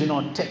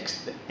original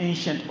text, the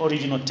ancient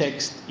original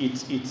text,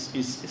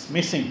 it's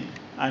missing,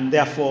 and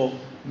therefore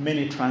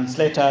many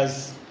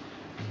translators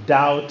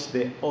doubt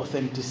the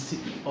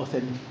authenticity of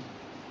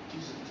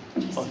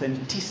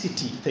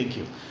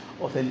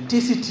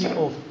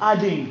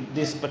adding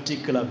this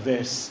particular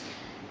verse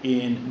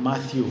in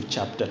Matthew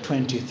chapter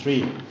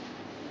 23.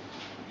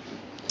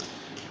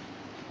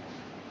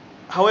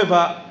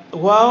 However,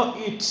 while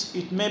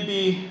it may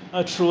be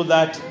true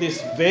that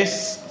this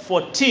verse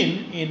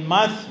 14 in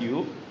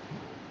Matthew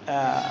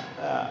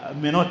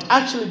may not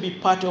actually be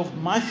part of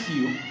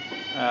Matthew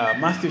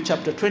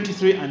chapter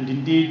 23, and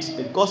indeed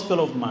the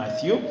Gospel of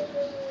Matthew,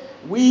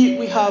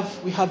 we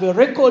have a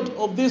record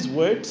of these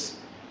words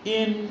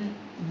in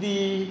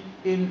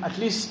at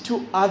least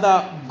two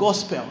other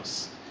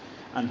Gospels,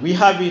 and we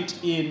have it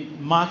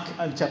in Mark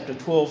and chapter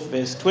 12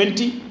 verse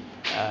 20.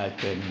 I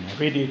can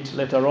read it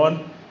later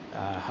on.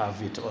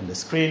 Have it on the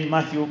screen.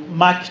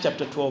 Mark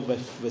chapter 12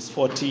 verse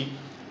 40,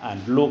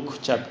 and Luke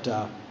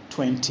chapter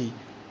 20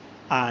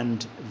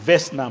 and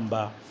verse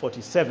number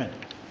 47.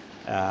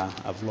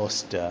 I've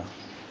lost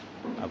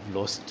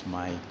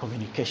my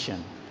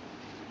communication.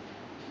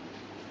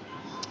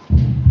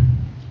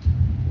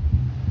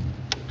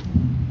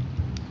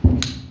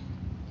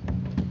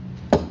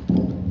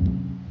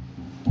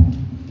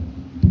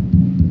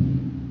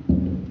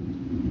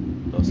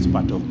 Lost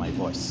part of my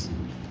voice.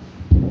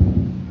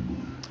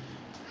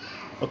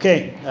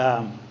 Okay,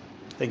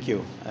 thank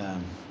you.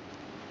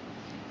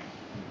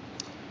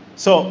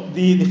 So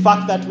the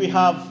fact that we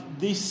have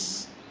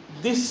these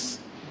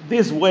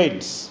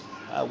words,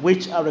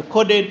 which are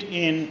recorded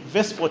in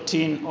verse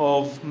 14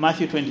 of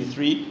Matthew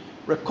 23,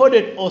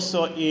 recorded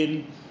also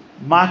in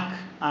Mark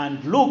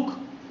and Luke,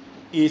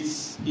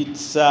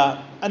 it's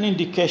an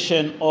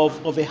indication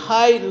of a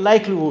high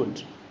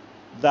likelihood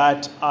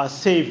that our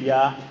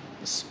Savior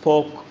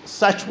spoke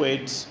such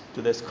words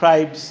to the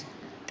scribes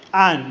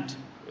and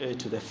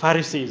to the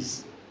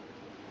Pharisees.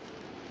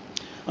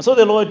 And so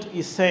the Lord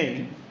is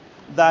saying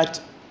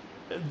that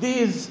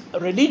these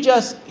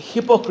religious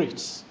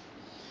hypocrites,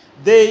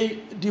 they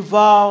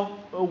devour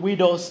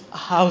widows'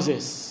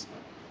 houses.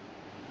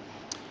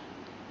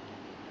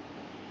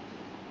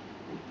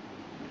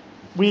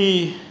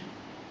 We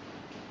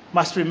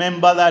must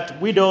remember that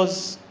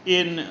widows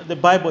in the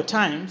Bible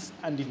times,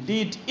 and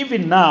indeed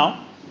even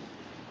now,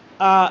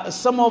 are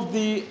some of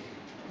the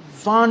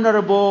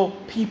vulnerable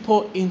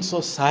people in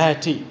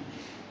society.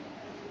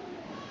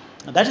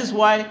 And that is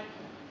why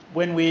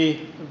when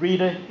we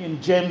read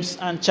in James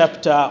and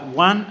chapter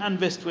 1 and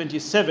verse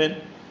 27,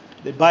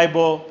 the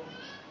Bible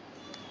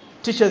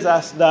teaches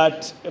us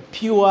that a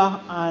pure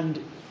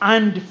and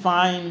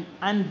undefiled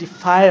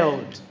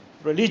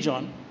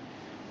religion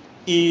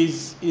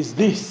is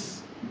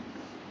this: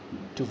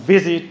 to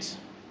visit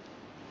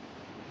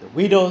the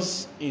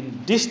widows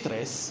in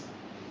distress,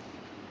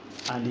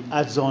 and it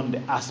adds on the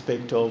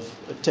aspect of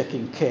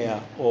taking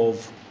care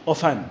of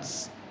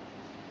orphans.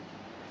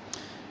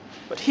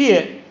 But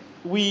here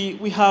we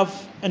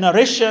have a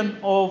narration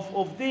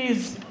of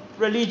these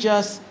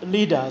religious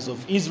leaders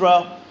of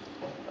Israel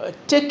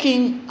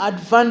taking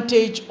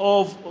advantage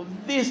of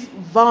these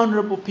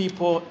vulnerable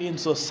people in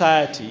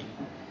society,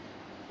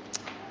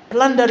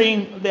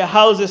 plundering their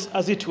houses,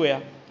 as it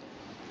were,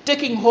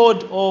 taking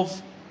hold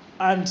of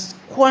and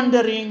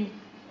squandering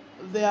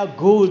their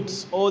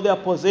goods or their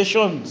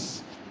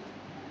possessions,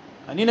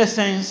 and in a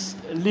sense,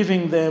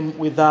 leaving them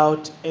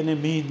without any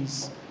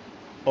means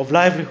of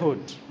livelihood.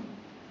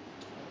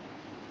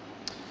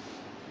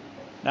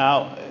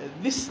 Now,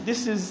 this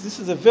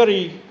is a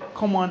very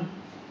common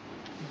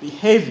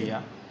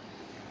behavior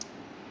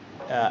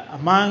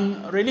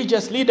among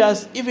religious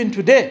leaders even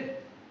today.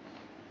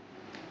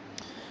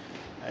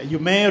 You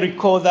may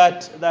recall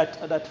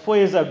that 4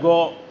 years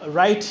ago,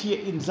 right here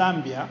in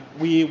Zambia,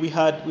 we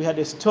had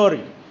a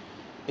story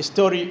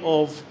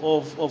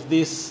of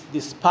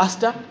this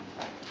pastor.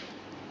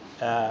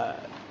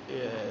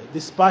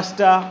 This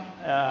pastor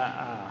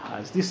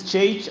has this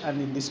church,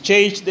 and in this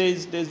church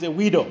there's a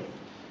widow.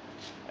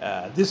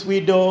 This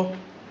widow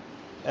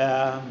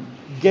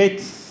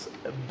gets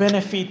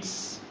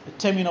benefits,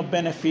 terminal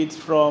benefits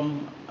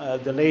from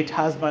the late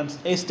husband's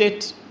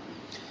estate.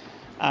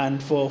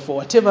 And for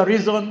whatever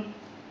reason,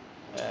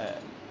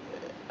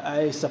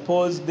 I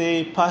suppose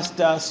the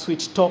pastor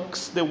switch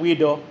talks the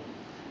widow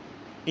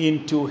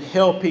into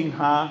helping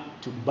her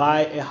to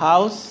buy a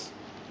house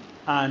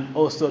and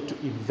also to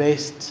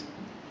invest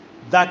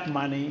that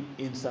money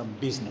in some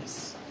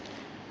business.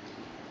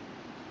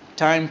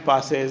 Time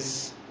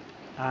passes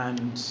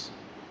and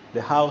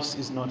the house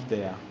is not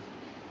there.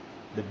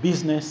 The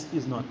business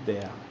is not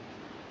there.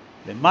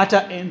 The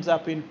matter ends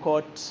up in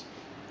court,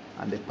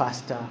 and the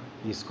pastor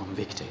is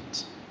convicted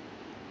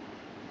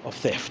of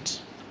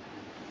theft.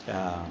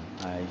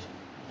 I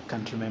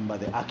can't remember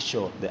the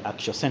actual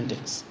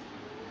sentence.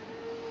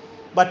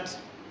 But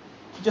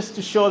just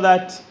to show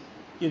that,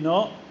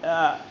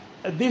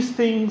 these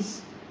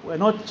things were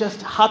not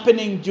just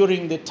happening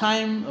during the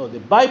time, or the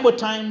Bible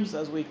times,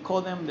 as we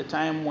call them, the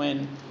time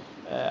when,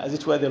 as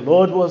it were, the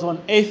Lord was on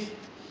earth,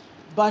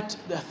 but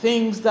the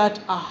things that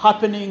are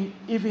happening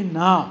even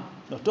now,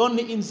 not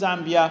only in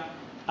Zambia,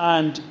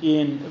 and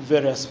in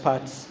various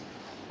parts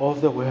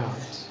of the world.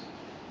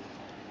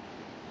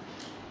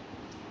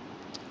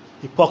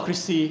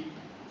 Hypocrisy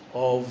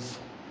of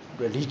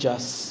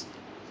religious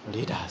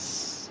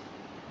leaders.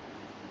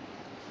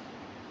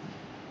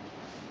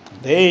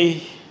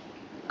 They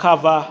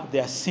cover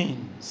their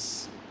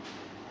sins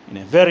in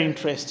a very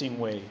interesting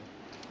way.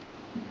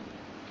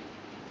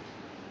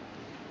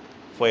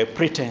 For a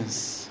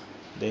pretense,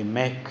 they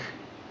make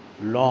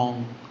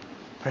long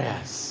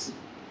prayers.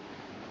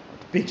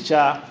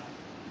 Picture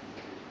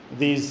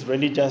these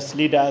religious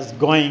leaders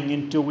going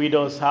into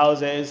widows'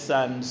 houses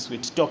and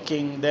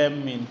sweet-talking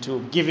them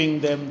into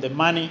giving them the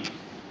money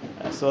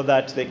so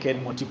that they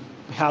can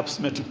perhaps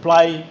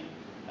multiply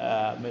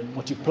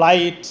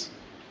it.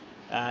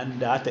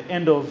 And at the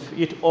end of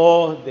it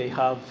all, they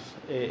have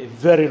a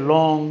very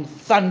long,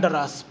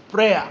 thunderous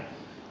prayer,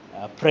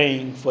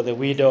 praying for the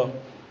widow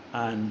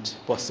and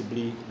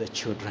possibly the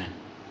children.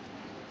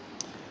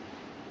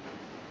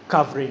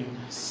 Covering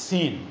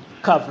sin,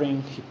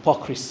 covering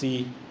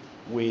hypocrisy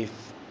with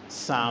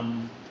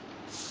some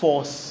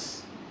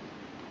false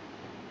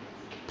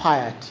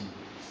piety,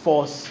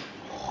 false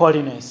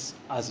holiness,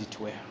 as it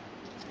were.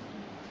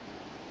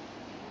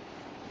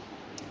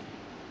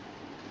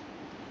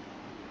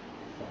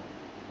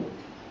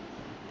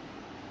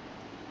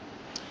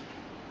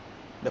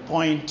 The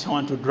point I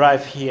want to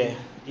drive here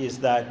is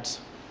that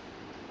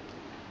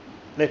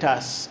let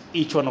us,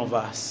 each one of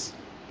us,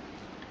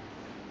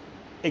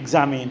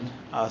 examine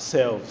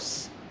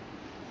ourselves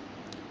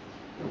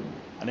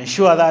and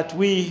ensure that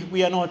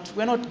we're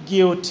not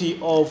guilty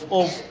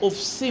of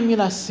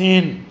similar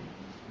sin,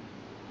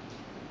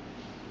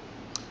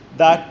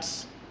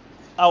 that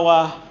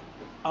our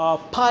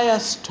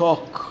pious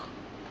talk,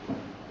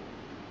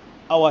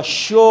 our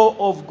show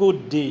of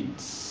good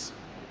deeds,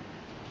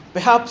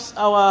 perhaps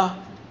our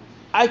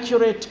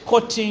accurate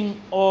quoting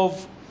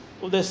of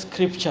the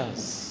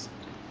scriptures,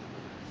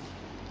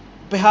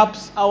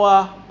 perhaps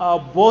our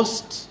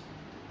boast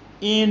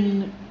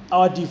in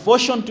our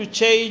devotion to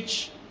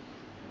church,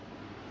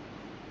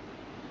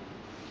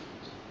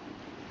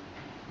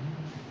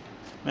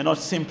 may not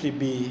simply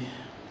be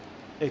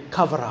a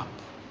cover-up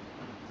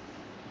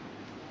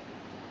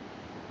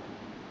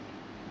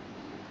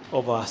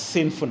of our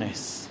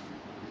sinfulness,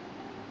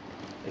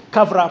 a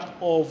cover-up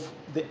of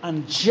the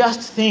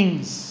unjust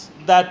things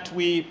that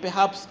we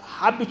perhaps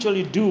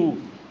habitually do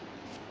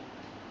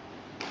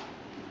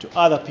to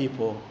other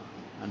people,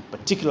 and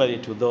particularly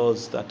to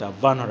those that are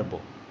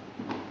vulnerable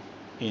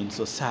in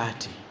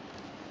society.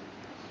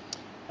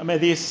 And may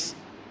this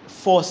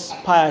false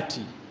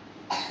piety,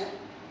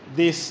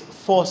 this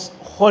false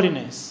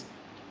holiness,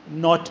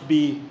 not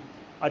be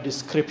a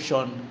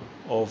description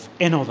of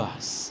any of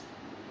us.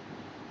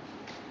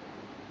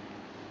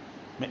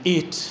 May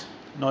it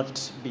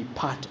not be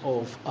part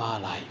of our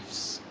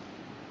lives.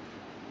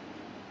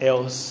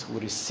 Else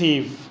we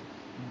receive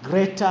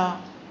greater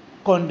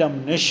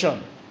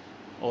condemnation,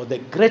 or the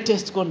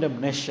greatest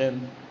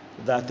condemnation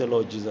that the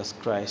Lord Jesus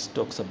Christ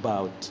talks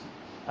about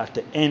at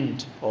the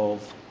end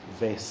of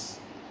verse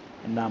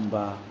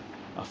number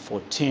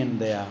 14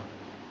 there.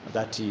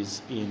 That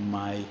is in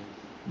my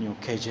New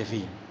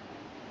KJV.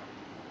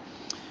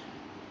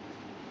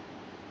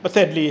 But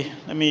thirdly,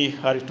 let me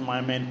hurry to my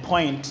main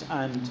point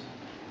and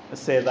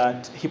say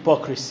that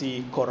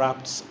hypocrisy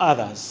corrupts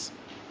others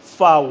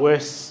far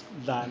worse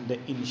than the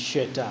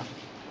initiator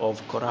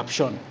of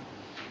corruption.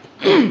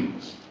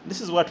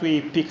 This is what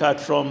we pick out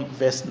from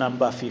verse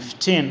number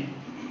 15.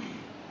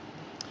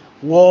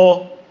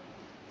 Woe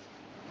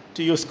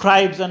to you,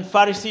 scribes and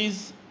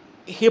Pharisees,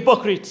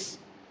 hypocrites!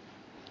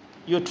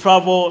 You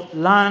travel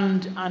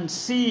land and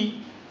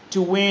sea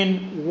to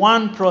win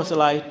one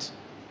proselyte,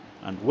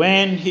 and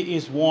when he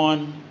is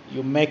won,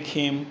 you make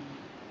him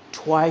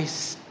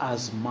twice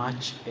as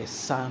much a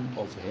son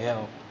of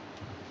hell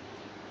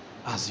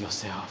as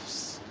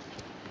yourselves.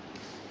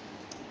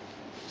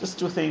 Just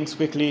two things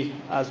quickly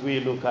as we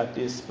look at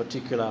this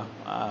particular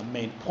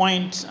main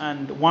point,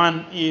 and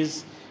one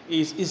is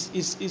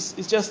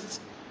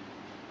just,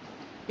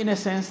 in a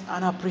sense,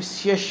 an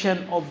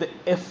appreciation of the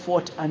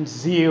effort and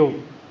zeal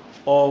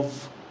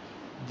of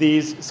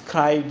these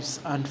scribes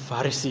and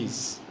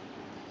Pharisees.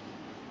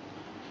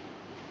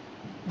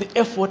 The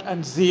effort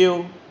and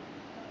zeal,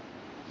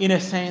 in a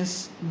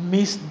sense,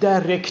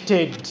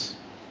 misdirected.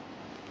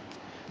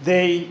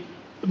 They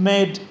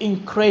made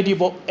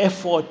incredible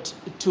effort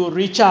to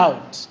reach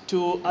out,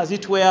 to, as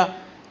it were,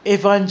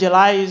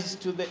 evangelize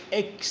to the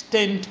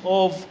extent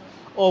of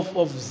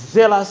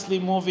zealously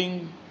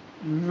moving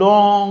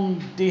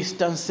long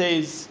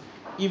distances,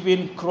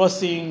 even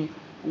crossing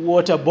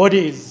water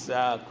bodies,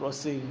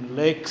 crossing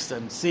lakes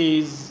and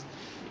seas,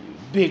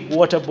 big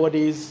water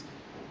bodies,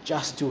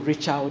 just to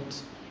reach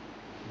out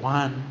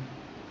one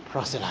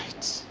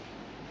proselyte,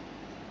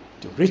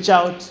 to reach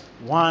out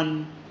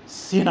one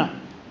sinner.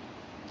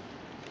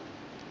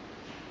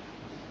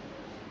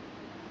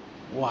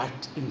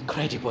 What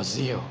incredible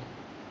zeal.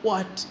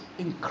 What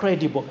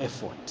incredible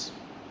effort.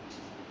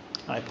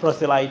 A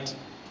proselyte,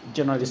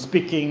 generally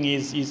speaking,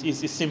 is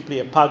simply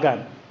a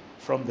pagan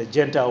from the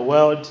Gentile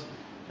world.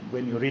 And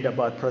when you read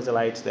about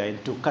proselytes, they're in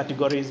two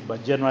categories,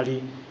 but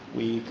generally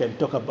we can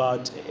talk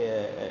about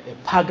a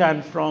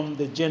pagan from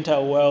the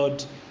Gentile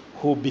world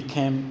who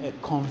became a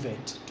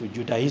convert to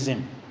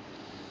Judaism.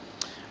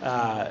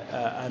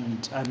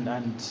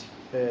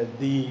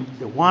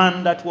 The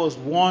one that was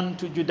won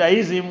to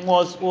Judaism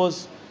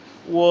was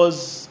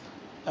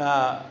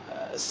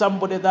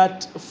somebody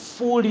that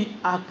fully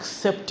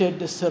accepted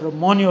the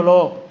ceremonial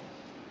law,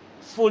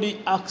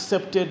 fully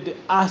accepted the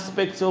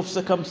aspects of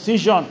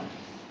circumcision,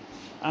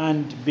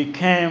 and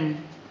became,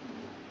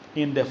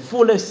 in the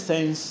fullest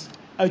sense,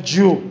 a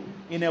Jew,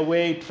 in a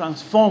way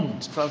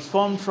transformed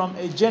from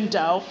a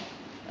Gentile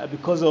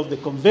because of the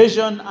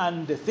conversion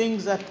and the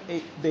things that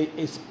they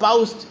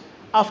espoused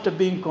after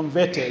being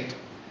converted,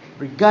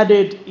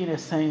 regarded in a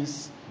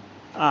sense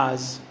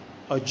as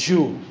a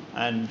Jew.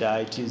 And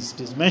it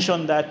is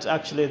mentioned that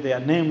actually their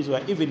names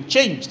were even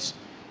changed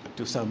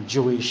to some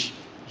Jewish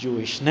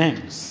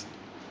names.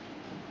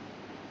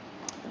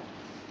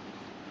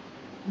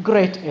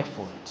 Great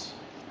effort.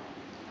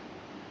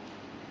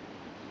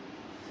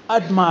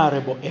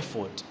 Admirable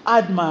effort.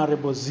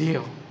 Admirable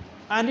zeal.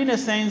 And in a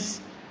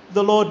sense,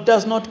 the Lord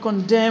does not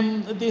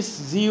condemn this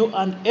zeal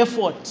and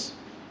effort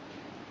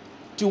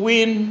to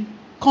win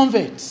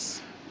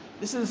converts.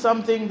 This is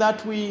something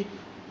that we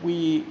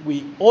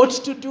ought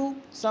to do,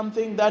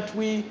 something that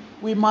we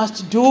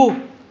must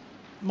do,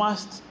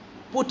 must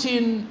put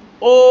in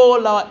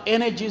all our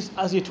energies,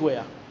 as it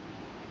were,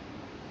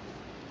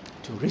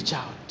 to reach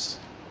out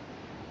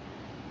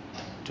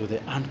to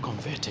the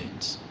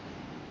unconverted.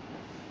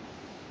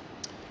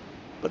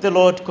 But the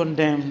Lord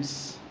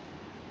condemns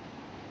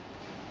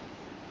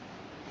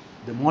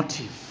the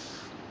motive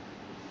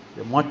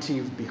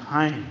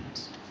behind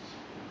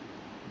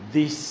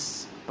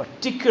this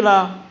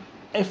particular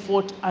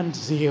effort and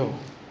zeal.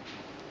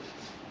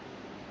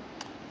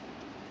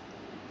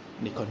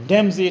 And he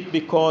condemns it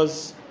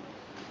because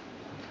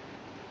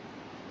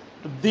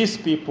these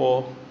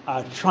people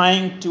are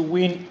trying to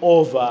win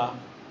over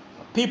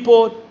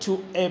people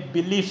to a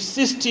belief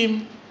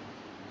system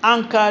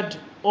anchored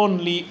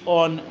only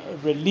on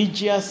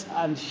religious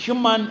and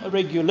human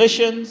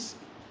regulations,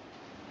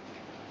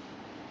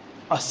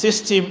 a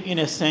system, in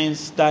a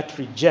sense, that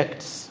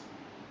rejects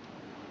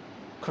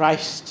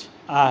Christ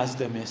as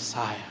the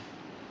Messiah,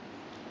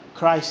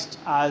 Christ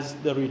as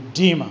the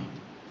Redeemer,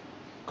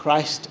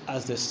 Christ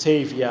as the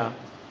Savior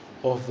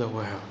of the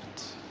world.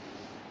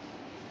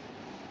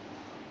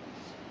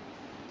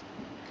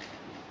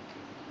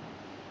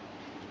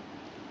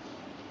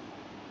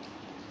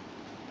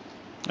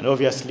 And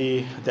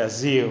obviously, their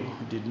zeal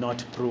did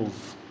not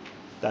prove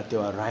that they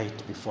were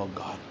right before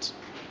God.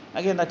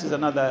 Again, that is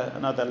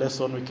another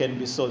lesson. We can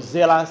be so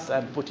zealous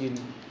and put in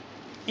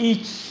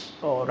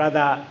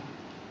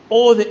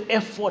all the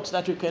effort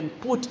that we can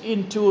put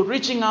into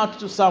reaching out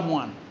to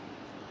someone.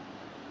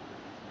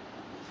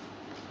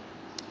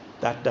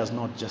 That does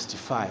not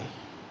justify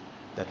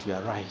that we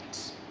are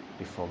right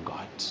before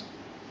God.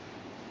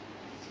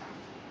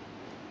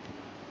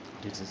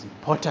 It is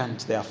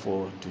important,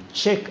 therefore, to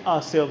check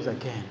ourselves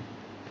again.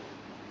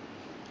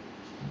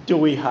 Do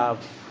we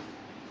have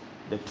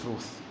the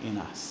truth in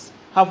us?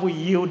 Have we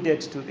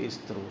yielded to this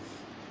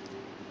truth?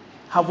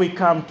 Have we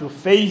come to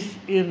faith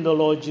in the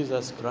Lord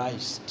Jesus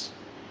Christ?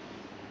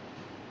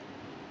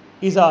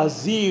 Is our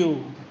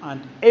zeal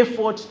and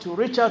effort to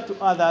reach out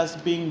to others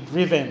being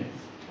driven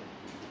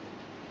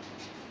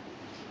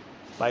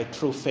by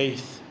true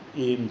faith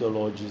in the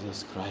Lord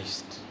Jesus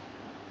Christ?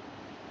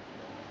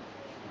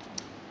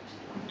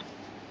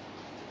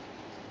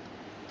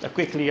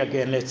 Quickly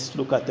again, let's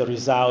look at the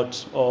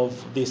result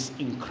of this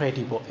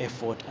incredible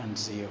effort and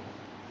zeal.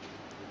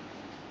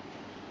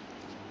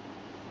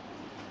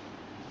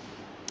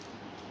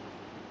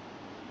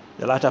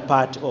 The latter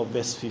part of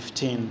verse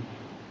 15.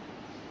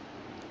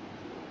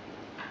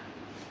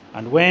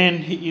 And when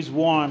he is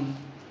one,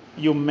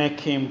 you make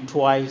him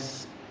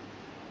twice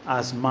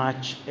as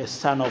much a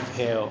son of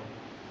hell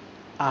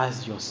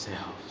as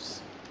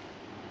yourselves.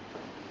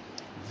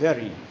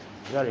 Very,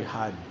 very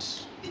hard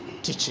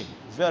teaching,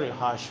 very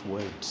harsh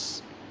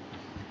words.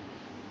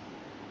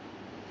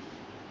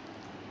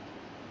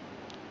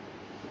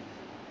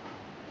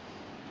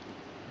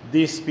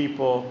 These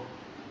people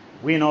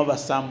win over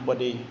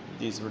somebody,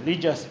 these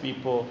religious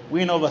people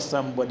win over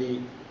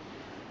somebody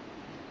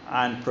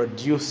and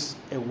produce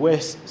a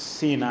worse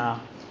sinner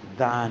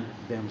than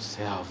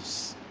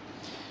themselves.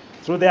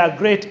 Through their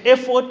great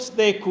efforts,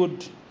 they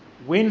could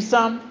win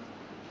some,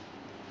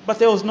 but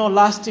there was no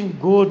lasting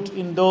good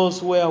in those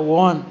who were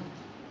won.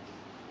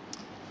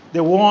 They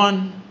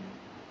won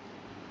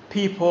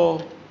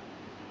people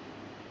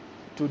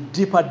to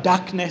deeper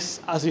darkness,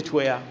 as it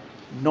were,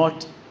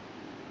 not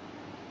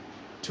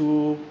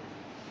to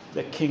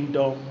the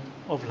kingdom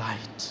of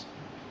light.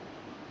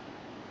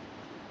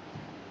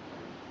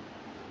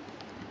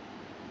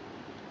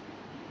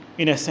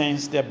 In a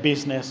sense, their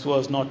business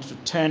was not to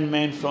turn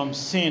men from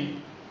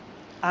sin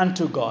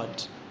unto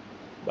God,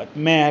 but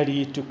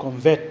merely to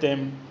convert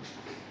them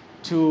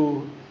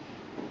to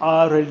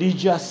our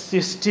religious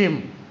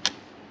system.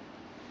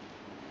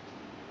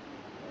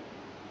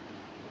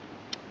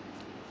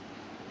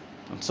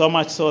 And so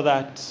much so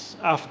that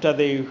after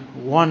they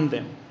won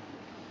them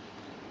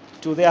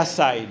to their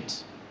side,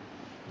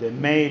 they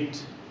made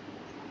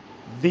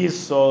these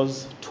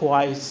souls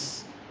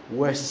twice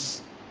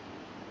worse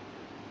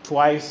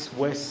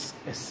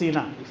a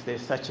sinner, if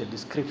there's such a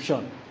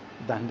description,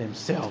 than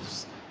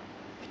themselves.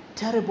 A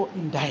terrible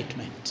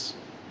indictment.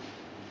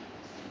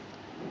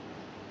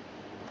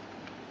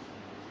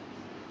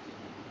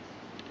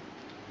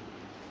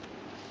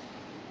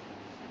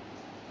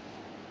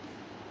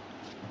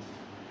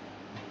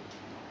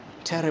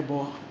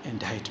 Terrible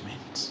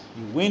indictment.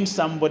 You win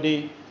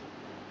somebody,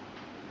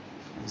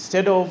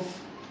 instead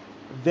of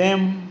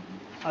them,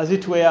 as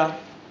it were,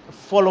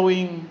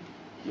 following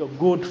your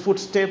good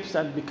footsteps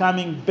and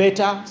becoming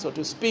better, so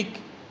to speak,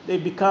 they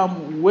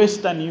become worse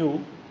than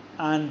you,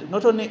 and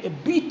not only a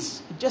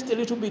bit, just a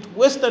little bit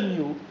worse than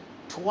you,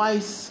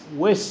 twice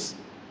worse.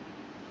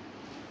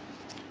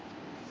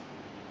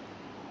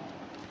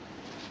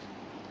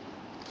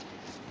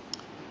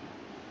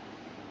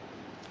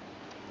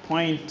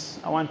 Point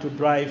I want to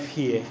drive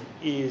here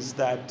is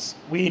that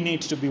we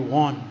need to be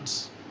warned.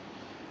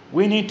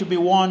 We need to be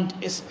warned,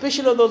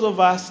 especially those of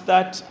us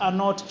that are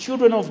not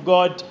children of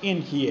God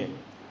in here.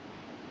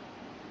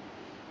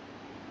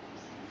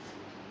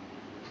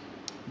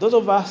 Those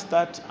of us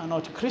that are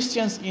not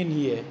Christians in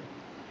here,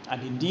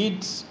 and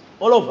indeed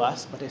all of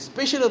us, but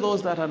especially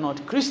those that are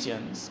not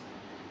Christians,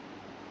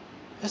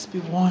 let's be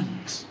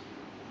warned.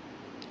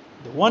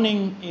 The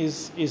warning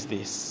is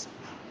this.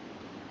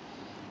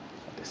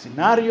 The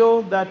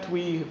scenario that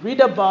we read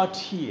about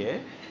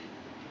here,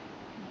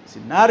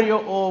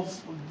 scenario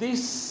of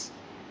this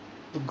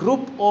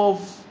group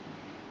of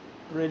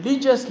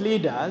religious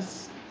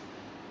leaders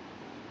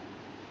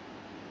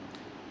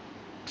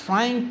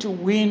trying to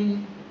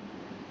win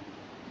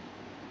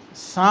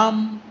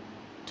some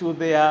to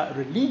their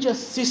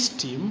religious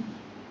system,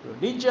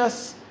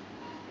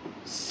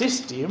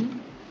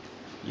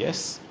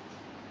 yes,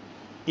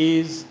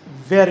 is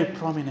very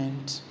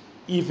prominent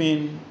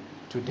even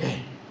today.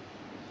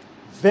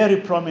 Very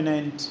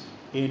prominent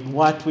in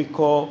what we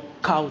call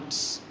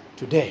cults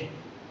today.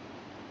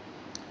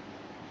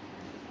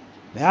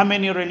 There are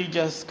many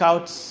religious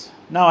cults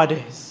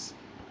nowadays.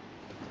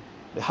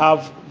 They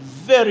have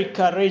very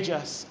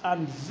courageous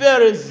and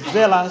very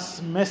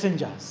zealous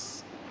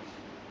messengers.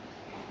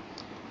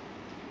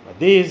 But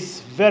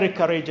these very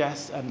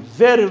courageous and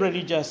very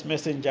religious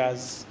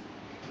messengers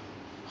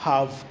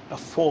have a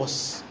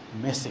false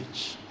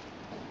message.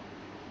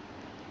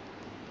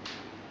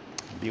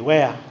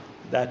 Beware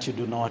that you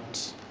do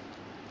not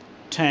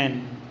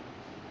turn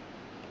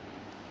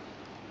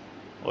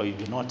or you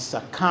do not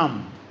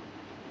succumb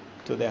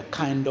to their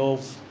kind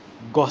of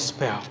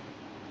gospel.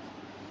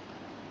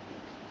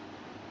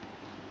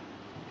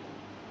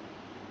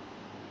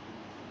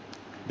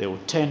 They will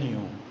turn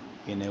you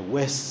in a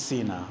worse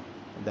sinner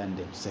than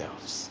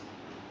themselves.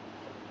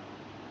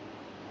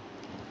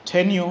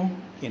 continue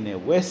in a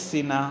worse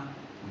sinner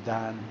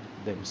than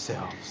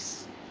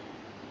themselves.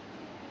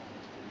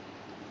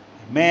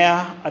 A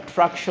mere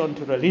attraction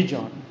to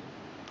religion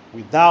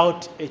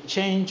without a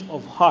change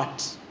of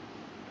heart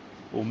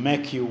will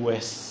make you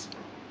worse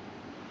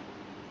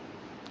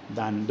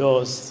than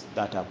those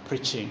that are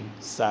preaching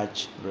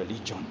such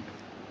religion.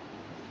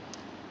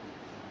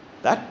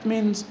 That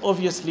means,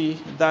 obviously,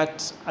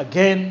 that,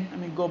 again, let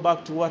me go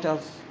back to what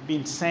I've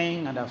been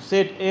saying and I've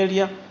said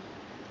earlier.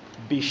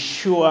 Be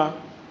sure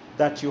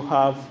that you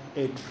have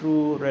a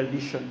true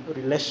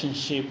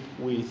relationship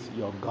with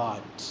your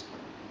God.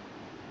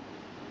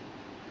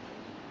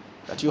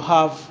 That you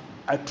have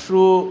a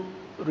true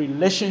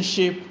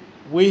relationship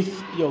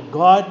with your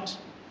God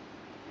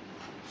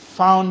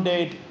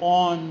founded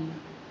on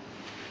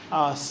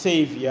our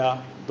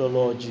Savior, the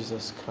Lord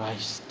Jesus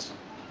Christ.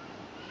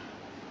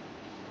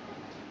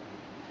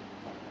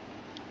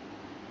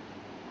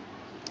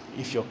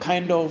 If your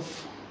kind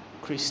of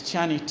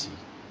Christianity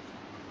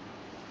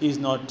is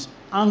not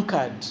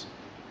anchored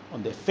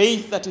on the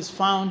faith that is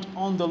found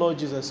on the Lord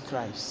Jesus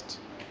Christ,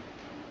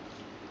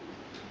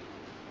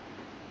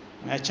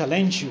 may I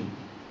challenge you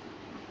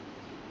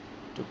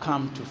to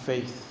come to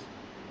faith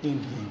in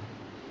Him,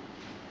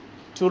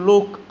 to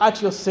look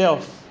at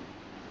yourself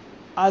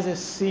as a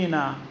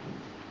sinner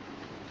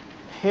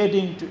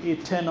heading to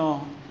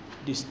eternal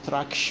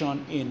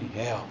destruction in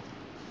hell.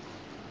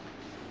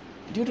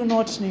 You do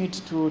not need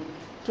to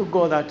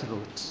go that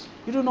route.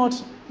 You do not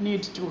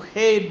need to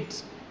head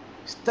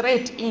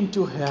straight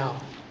into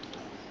hell.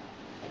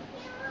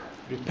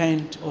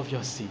 Repent of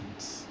your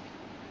sins.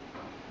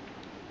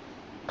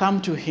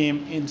 Come to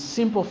Him in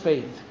simple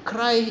faith.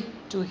 Cry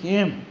to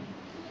Him.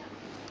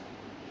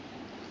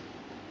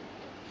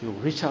 He will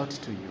reach out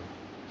to you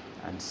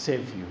and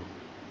save you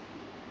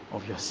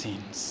of your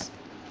sins.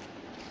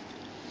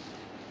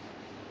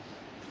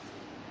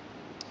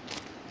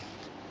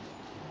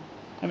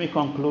 Let me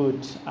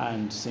conclude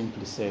and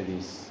simply say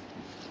this.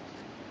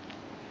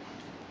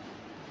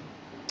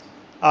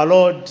 Our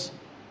Lord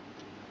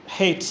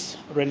hates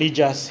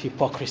religious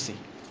hypocrisy.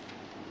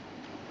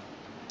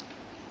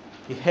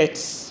 He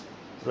hates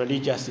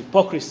religious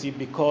hypocrisy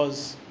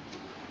because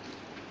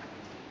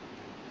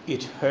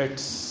it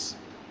hurts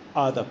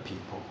other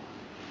people.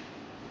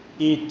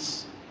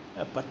 It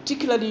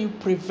particularly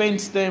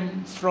prevents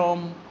them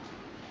from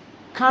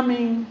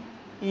coming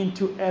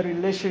into a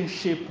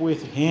relationship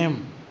with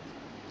Him.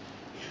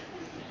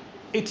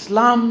 It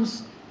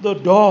slams the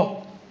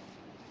door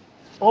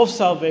of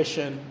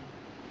salvation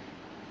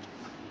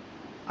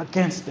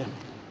against them,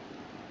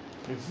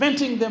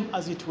 preventing them,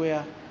 as it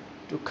were,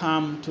 to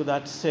come to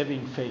that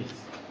saving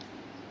faith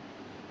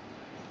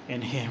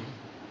in Him.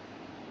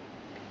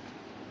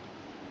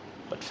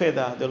 But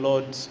further, the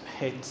Lord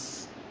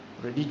hates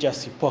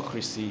religious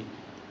hypocrisy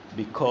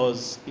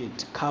because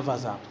it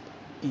covers up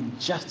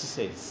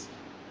injustices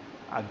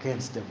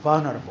against the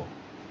vulnerable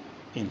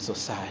in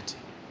society.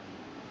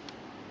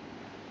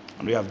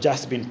 And we have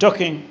just been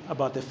talking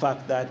about the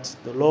fact that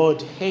the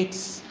Lord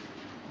hates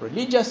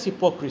religious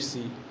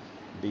hypocrisy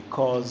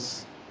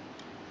because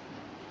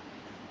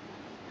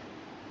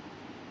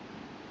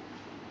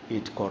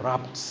it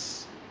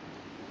corrupts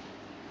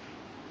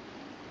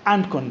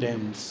and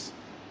condemns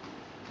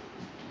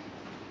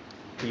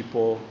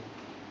people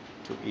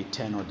to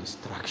eternal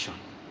destruction.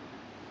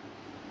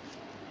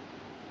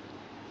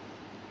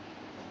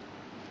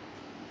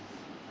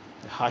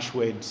 The harsh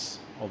words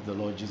of the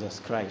Lord Jesus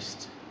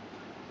Christ: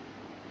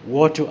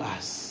 woe to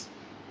us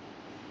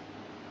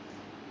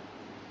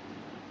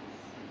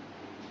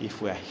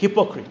if we are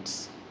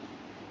hypocrites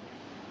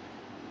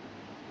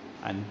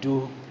and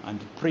do and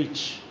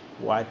preach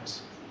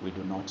what we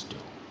do not do.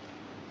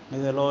 May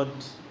the Lord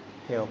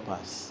help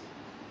us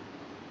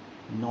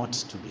not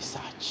to be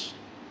such,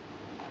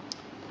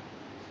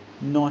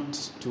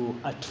 not to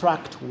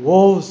attract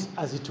woes,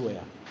 as it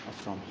were,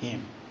 from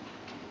Him.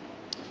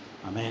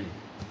 Amen.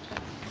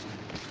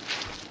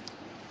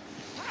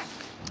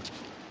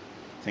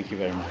 Thank you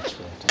very much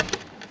for your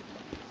time.